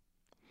Wales,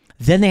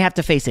 then they have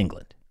to face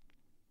England.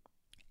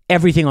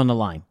 Everything on the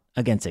line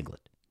against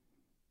England.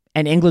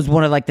 And England's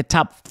one of the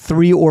top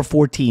 3 or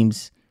 4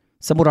 teams,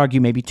 some would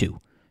argue maybe 2,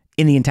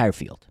 in the entire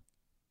field.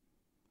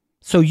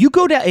 So you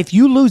go down, if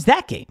you lose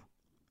that game,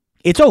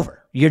 it's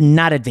over. You're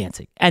not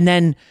advancing. And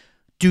then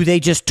do they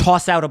just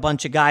toss out a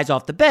bunch of guys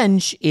off the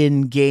bench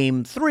in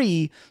game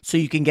 3 so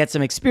you can get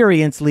some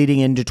experience leading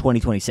into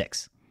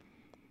 2026?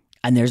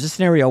 And there's a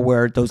scenario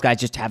where those guys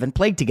just haven't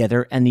played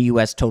together and the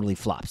U.S. totally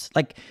flops.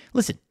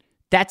 Listen,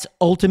 that's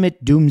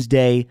ultimate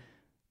doomsday.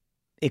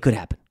 It could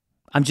happen.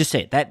 I'm just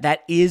saying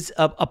that is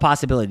a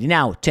possibility.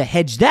 Now, to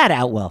hedge that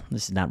out, well,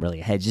 this is not really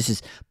a hedge. This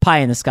is pie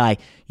in the sky.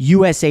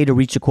 USA to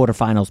reach the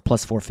quarterfinals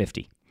plus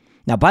 450.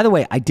 Now, by the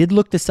way, I did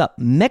look this up.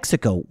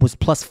 Mexico was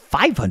plus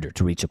 500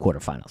 to reach the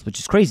quarterfinals, which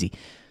is crazy.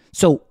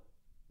 So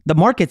the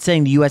market's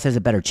saying the U.S. has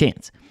a better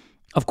chance.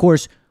 Of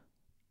course,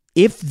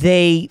 if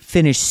they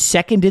finish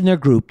second in their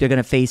group, they're going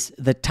to face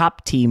the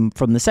top team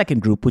from the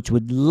second group, which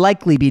would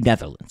likely be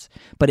Netherlands.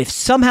 But if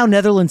somehow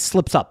Netherlands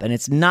slips up and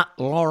it's not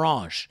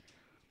L'Orange,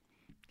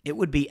 it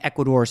would be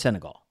Ecuador or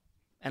Senegal.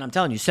 And I'm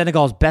telling you,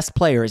 Senegal's best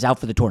player is out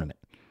for the tournament.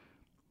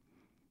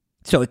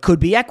 So it could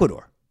be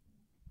Ecuador.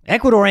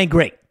 Ecuador ain't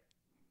great.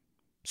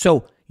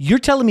 So you're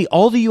telling me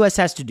all the U.S.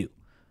 has to do,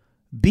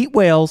 beat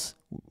Wales,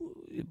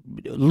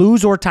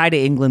 lose or tie to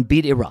England,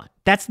 beat Iran.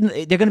 They're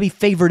going to be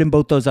favored in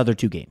both those other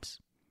 2 games.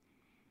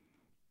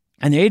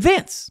 And they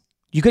advance.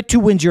 You get 2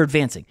 wins, you're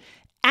advancing.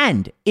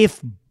 And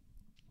if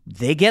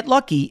they get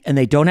lucky and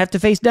they don't have to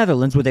face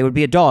Netherlands, where they would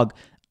be a dog,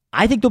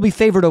 I think they'll be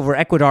favored over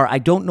Ecuador. I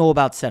don't know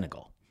about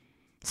Senegal.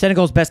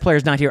 Senegal's best player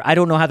is not here. I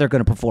don't know how they're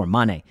going to perform.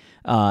 Mane,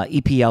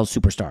 EPL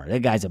superstar.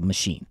 That guy's a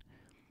machine.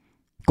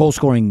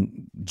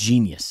 Goal-scoring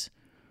genius.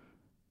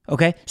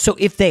 Okay? So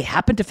if they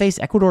happen to face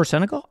Ecuador or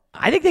Senegal,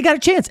 I think they got a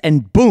chance.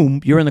 And boom,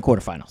 you're in the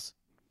quarterfinals.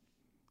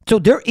 So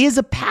there is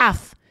a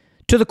path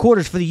to the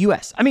quarters for the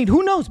U.S. I mean,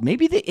 who knows?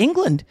 Maybe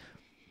England,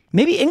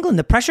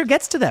 the pressure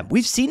gets to them.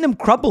 We've seen them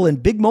crumble in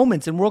big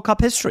moments in World Cup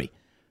history.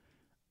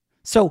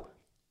 So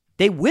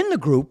they win the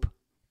group,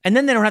 and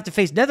then they don't have to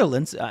face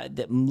Netherlands.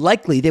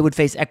 Likely they would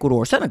face Ecuador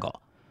or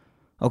Senegal.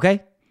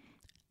 Okay?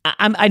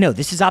 I know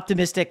this is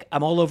optimistic.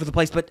 I'm all over the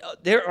place, but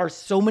there are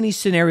so many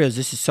scenarios.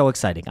 This is so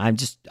exciting. I'm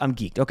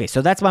geeked. Okay,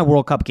 so that's my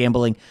World Cup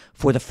gambling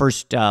for the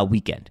first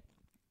weekend.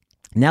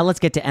 Now let's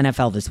get to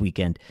NFL this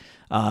weekend.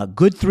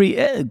 Good 3,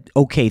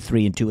 okay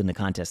 3-2 in the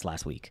contest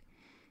last week.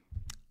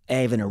 I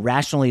have an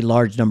irrationally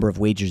large number of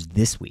wagers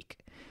this week.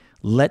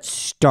 Let's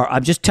start.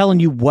 I'm just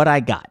telling you what I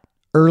got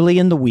early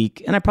in the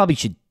week, and I probably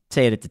should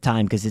say it at the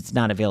time because it's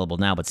not available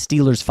now, but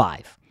Steelers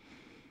 5.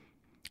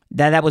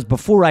 That was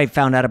before I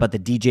found out about the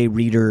DJ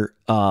Reader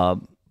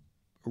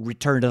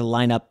return to the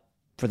lineup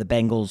for the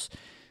Bengals.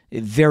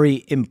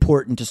 Very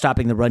important to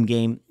stopping the run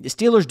game. The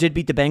Steelers did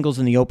beat the Bengals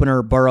in the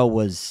opener. Burrow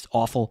was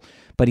awful,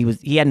 but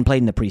he hadn't played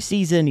in the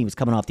preseason. He was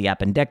coming off the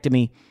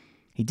appendectomy.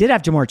 He did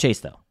have Jamar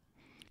Chase, though.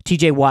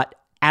 TJ Watt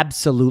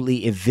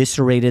absolutely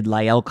eviscerated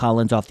La'el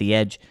Collins off the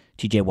edge.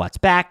 TJ Watt's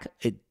back.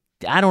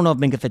 I don't know if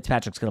Minkah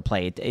Fitzpatrick's going to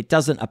play. It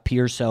doesn't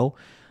appear so.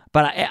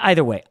 But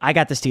either way, I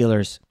got the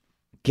Steelers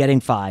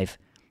getting 5.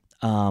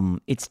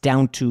 It's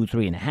down to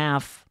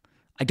 3.5.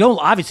 I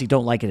obviously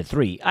don't like it at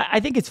 3. I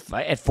think it's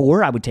at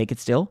 4. I would take it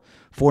still.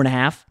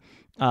 4.5.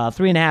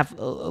 3.5,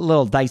 a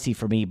little dicey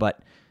for me, but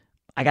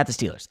I got the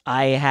Steelers.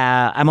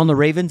 I'm on the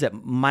Ravens at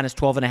minus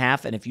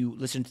 12.5. And if you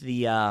listen to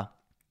the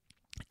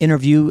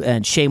interview,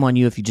 and shame on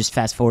you if you just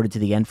fast forwarded to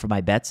the end for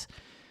my bets,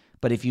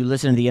 but if you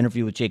listen to the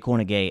interview with Jay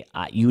Kornegay,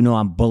 you know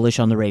I'm bullish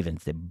on the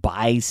Ravens. They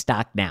buy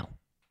stock now.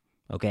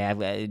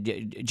 Okay,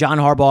 John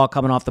Harbaugh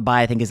coming off the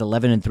bye, I think is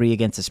 11-3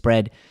 against the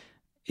spread.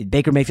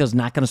 Baker Mayfield's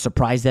not going to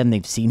surprise them.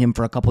 They've seen him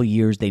for a couple of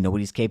years. They know what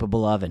he's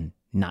capable of and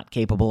not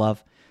capable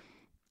of.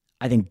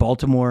 I think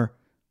Baltimore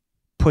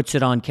puts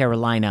it on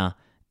Carolina,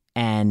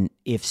 and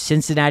if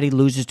Cincinnati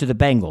loses to the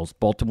Bengals,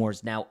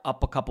 Baltimore's now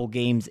up a couple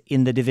games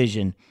in the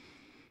division,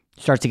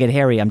 starts to get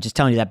hairy. I'm just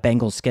telling you that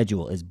Bengals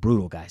schedule is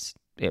brutal, guys.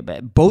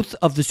 Both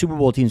of the Super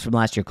Bowl teams from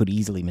last year could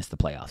easily miss the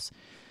playoffs.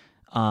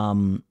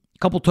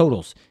 Couple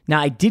totals. Now,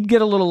 I did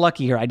get a little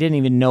lucky here. I didn't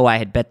even know I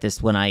had bet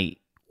this when I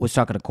was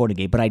talking to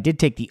Kornegay, but I did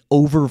take the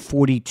over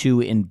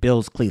 42 in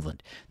Bills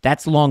Cleveland.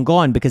 That's long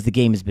gone because the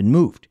game has been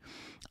moved.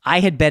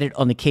 I had bet it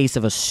on the case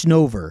of a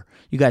snover.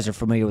 You guys are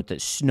familiar with the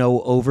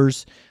snow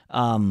overs,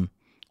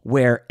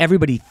 where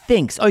everybody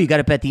thinks, oh, you got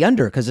to bet the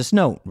under because of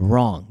snow.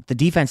 Wrong. The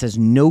defense has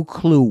no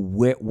clue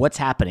what's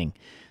happening.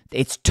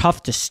 It's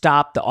tough to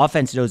stop. The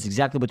offense knows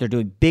exactly what they're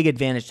doing. Big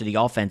advantage to the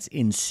offense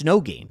in snow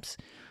games.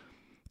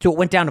 So it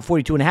went down to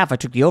 42.5. I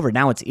took the over.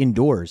 Now it's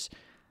indoors.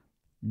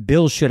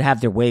 Bills should have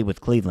their way with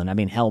Cleveland. I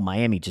mean, hell,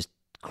 Miami just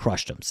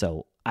crushed them.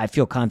 So I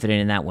feel confident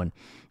in that one.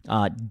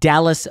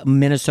 Dallas,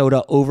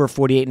 Minnesota over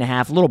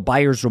 48.5. A little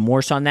buyer's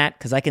remorse on that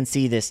because I can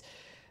see this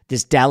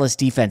Dallas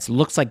defense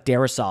looks like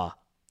Darrisaw,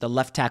 the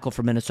left tackle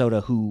for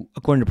Minnesota, who,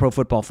 according to Pro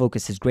Football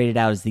Focus, is graded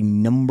out as the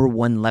number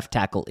 1 left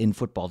tackle in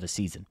football this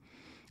season.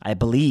 I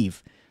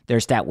believe their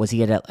stat was he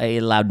had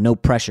allowed no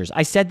pressures.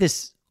 I said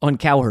this on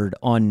Cowherd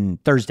on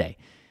Thursday,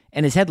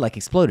 and his head like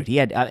exploded. He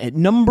had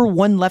number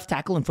 1 left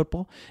tackle in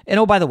football. And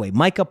oh, by the way,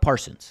 Micah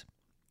Parsons.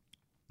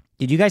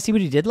 Did you guys see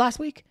what he did last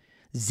week?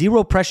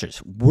 0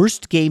 pressures.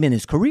 Worst game in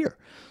his career.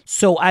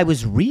 So I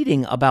was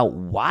reading about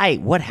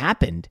what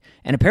happened,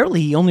 and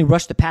apparently he only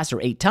rushed the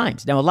passer 8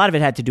 times. Now, a lot of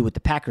it had to do with the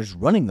Packers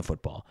running the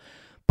football,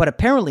 but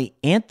apparently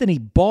Anthony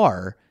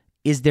Barr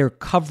is their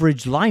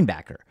coverage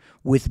linebacker.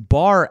 With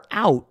Barr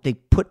out, they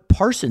put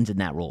Parsons in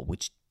that role,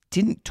 which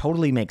didn't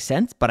totally make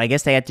sense, but I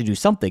guess they had to do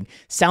something.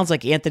 Sounds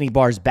like Anthony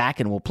Barr's back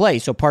and will play,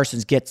 so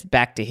Parsons gets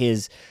back to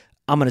his,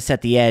 I'm going to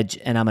set the edge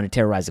and I'm going to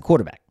terrorize the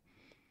quarterback.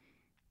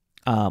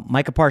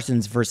 Micah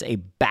Parsons versus a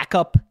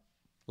backup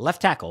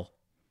left tackle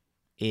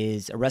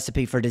is a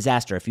recipe for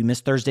disaster. If you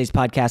missed Thursday's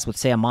podcast with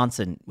Sam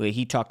Monson,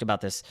 he talked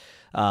about this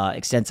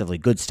extensively.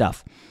 Good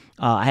stuff.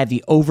 I have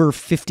the over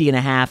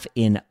 50.5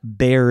 in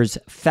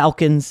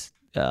Bears-Falcons.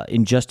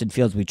 In Justin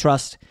Fields we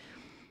trust.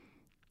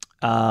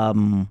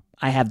 I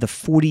have the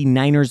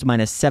 49ers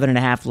minus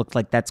 7.5. Looked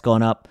like that's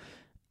gone up.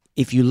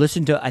 If you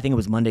listen to, I think it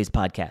was Monday's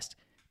podcast,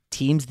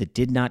 teams that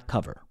did not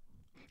cover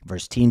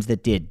versus teams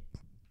that did.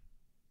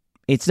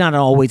 It's not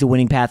always a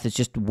winning path. It's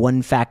just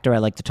one factor I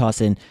like to toss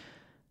in.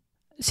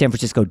 San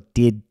Francisco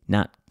did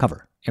not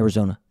cover.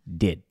 Arizona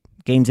did.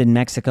 Games in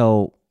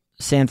Mexico.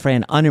 San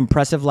Fran,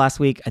 unimpressive last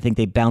week. I think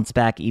they bounced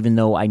back, even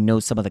though I know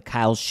some of the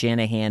Kyle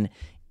Shanahan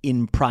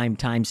in prime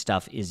time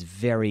stuff is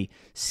very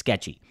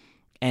sketchy.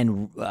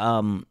 And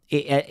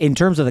in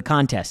terms of the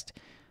contest,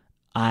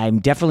 I'm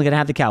definitely going to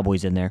have the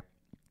Cowboys in there.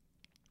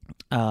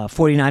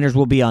 49ers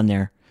will be on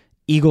there.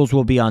 Eagles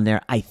will be on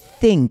there. I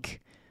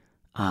think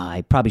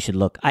I probably should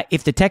look.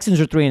 If the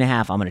Texans are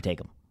 3.5, I'm going to take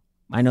them.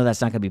 I know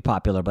that's not going to be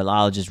popular, but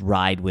I'll just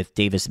ride with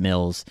Davis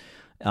Mills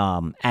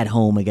at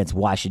home against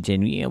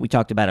Washington. You know, we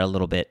talked about it a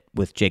little bit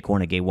with Jake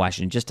Hornegay.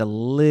 Washington just a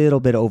little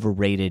bit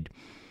overrated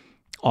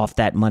off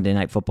that Monday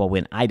Night Football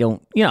win.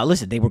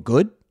 Listen, they were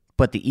good,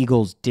 but the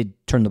Eagles did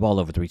turn the ball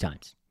over 3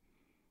 times.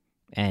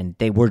 And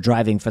they were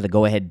driving for the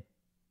go-ahead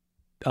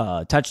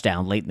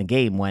touchdown late in the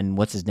game when,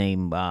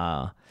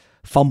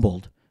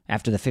 fumbled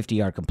after the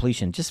 50-yard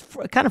completion. Just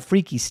kind of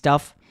freaky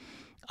stuff.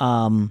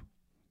 And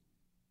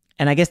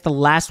I guess the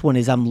last one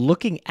is I'm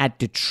looking at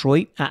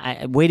Detroit,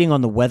 waiting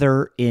on the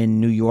weather in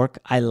New York.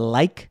 I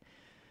like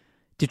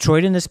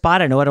Detroit in this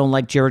spot. I know I don't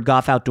like Jared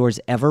Goff outdoors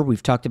ever.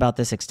 We've talked about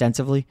this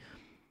extensively.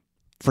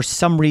 For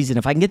some reason,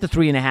 if I can get the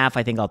 3.5,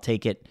 I think I'll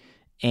take it.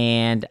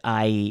 And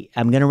I'm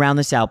going to round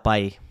this out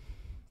by,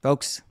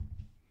 folks,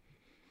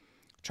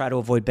 try to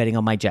avoid betting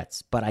on my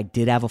Jets. But I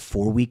did have a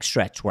 4-week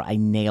stretch where I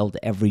nailed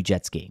every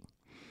Jets game.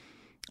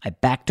 I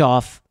backed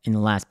off in the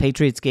last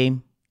Patriots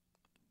game.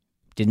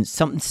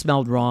 Something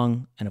smelled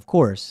wrong. And of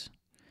course,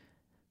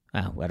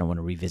 I don't want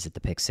to revisit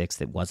the pick 6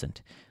 that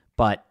wasn't.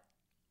 But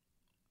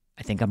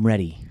I think I'm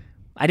ready.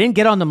 I didn't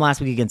get on them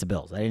last week against the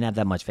Bills. I didn't have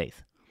that much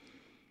faith.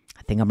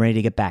 I think I'm ready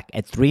to get back.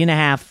 At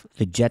 3.5,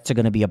 the Jets are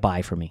going to be a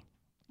buy for me.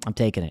 I'm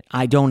taking it.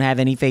 I don't have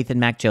any faith in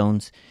Mac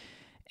Jones.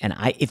 And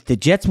if the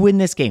Jets win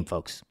this game,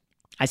 folks,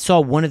 I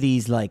saw one of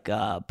these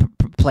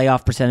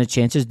playoff percentage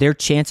chances. Their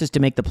chances to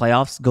make the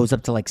playoffs goes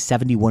up to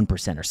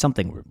 71% or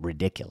something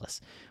ridiculous.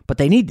 But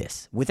they need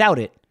this. Without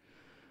it,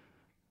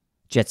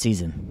 Jet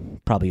season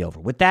probably over.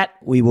 With that,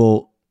 we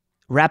will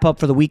wrap up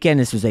for the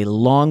weekend. This was a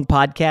long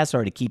podcast.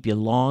 Sorry to keep you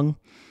long.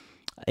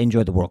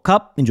 Enjoy the World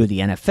Cup. Enjoy the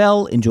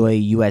NFL. Enjoy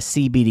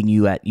USC beating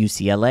you at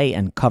UCLA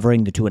and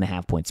covering the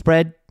 2.5-point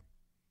spread.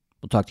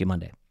 We'll talk to you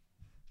Monday.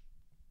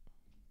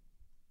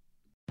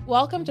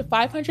 Welcome to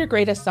 500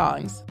 Greatest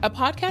Songs, a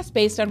podcast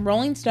based on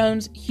Rolling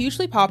Stone's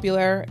hugely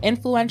popular,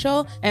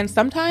 influential, and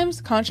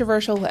sometimes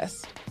controversial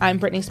list. I'm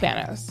Brittany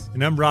Spanos.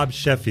 And I'm Rob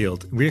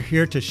Sheffield. We're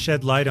here to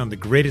shed light on the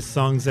greatest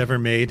songs ever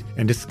made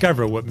and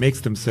discover what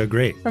makes them so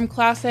great. From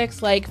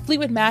classics like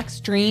Fleetwood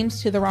Mac's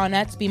Dreams to the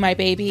Ronettes' Be My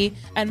Baby,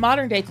 and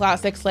modern-day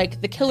classics like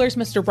The Killers'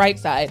 Mr.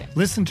 Brightside.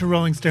 Listen to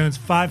Rolling Stone's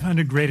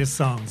 500 Greatest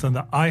Songs on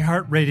the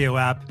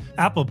iHeartRadio app,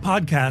 Apple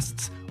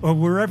Podcasts, or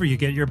wherever you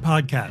get your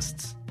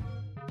podcasts.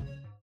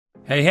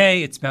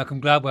 Hey, it's Malcolm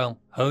Gladwell,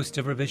 host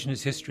of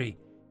Revisionist History.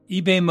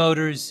 eBay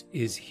Motors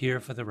is here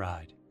for the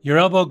ride. Your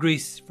elbow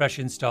grease, fresh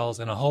installs,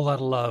 and a whole lot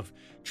of love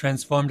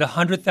transformed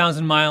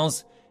 100,000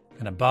 miles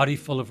and a body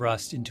full of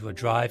rust into a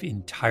drive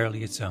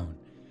entirely its own.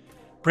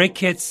 Brake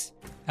kits,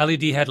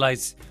 LED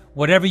headlights,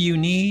 whatever you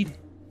need,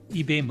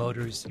 eBay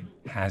Motors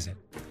has it.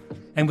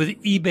 And with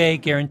eBay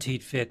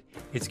Guaranteed Fit,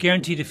 it's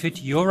guaranteed to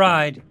fit your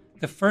ride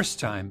the first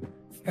time,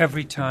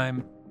 every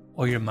time,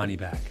 or your money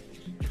back.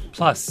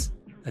 Plus,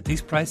 at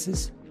these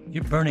prices,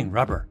 You're burning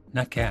rubber,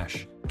 not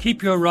cash.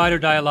 Keep your ride or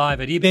die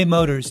alive at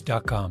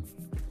ebaymotors.com.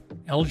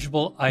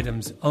 Eligible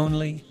items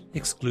only.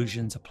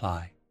 Exclusions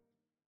apply.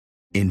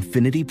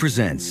 Infiniti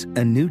presents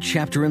a new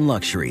chapter in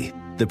luxury,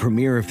 the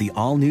premiere of the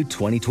all-new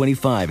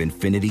 2025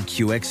 Infiniti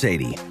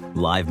QX80,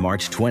 live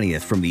March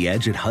 20th from the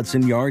Edge at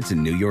Hudson Yards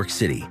in New York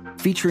City,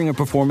 featuring a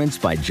performance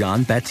by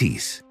Jon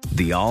Batiste.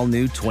 The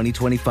all-new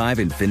 2025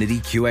 Infiniti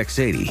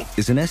QX80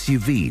 is an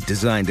SUV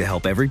designed to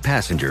help every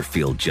passenger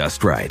feel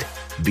just right.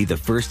 Be the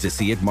first to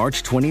see it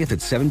March 20th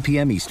at 7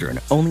 p.m. Eastern,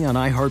 only on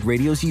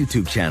iHeartRadio's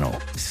YouTube channel.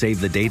 Save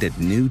the date at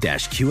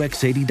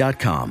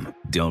new-QX80.com.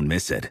 Don't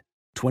miss it.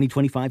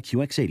 2025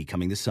 QX80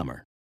 coming this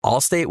summer.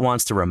 Allstate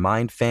wants to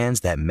remind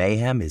fans that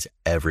mayhem is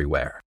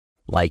everywhere.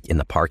 Like in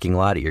the parking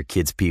lot at your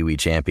kid's Pee Wee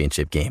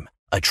Championship game.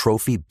 A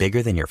trophy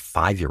bigger than your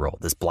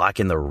 5-year-old is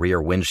blocking the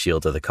rear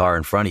windshield of the car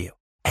in front of you.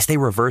 As they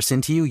reverse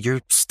into you,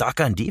 you're stuck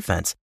on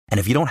defense. And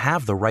if you don't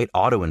have the right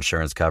auto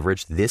insurance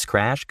coverage, this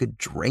crash could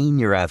drain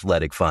your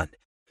athletic fund.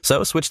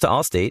 So switch to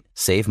Allstate,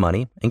 save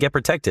money, and get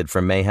protected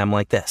from mayhem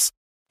like this.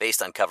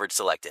 Based on coverage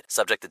selected,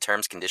 subject to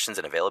terms, conditions,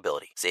 and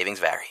availability. Savings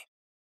vary.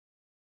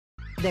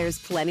 There's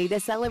plenty to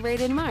celebrate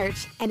in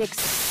March and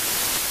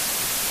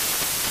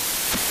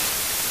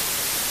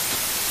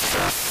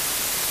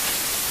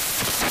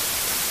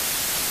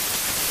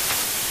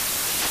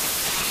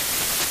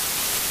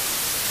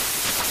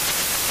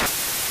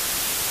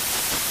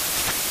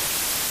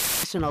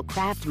National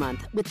Craft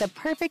Month with the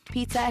perfect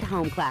pizza at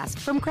home class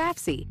from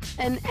Craftsy.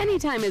 And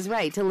anytime is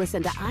right to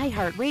listen to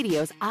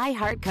iHeartRadio's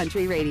iHeart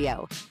Country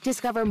Radio.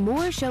 Discover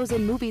more shows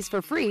and movies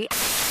for free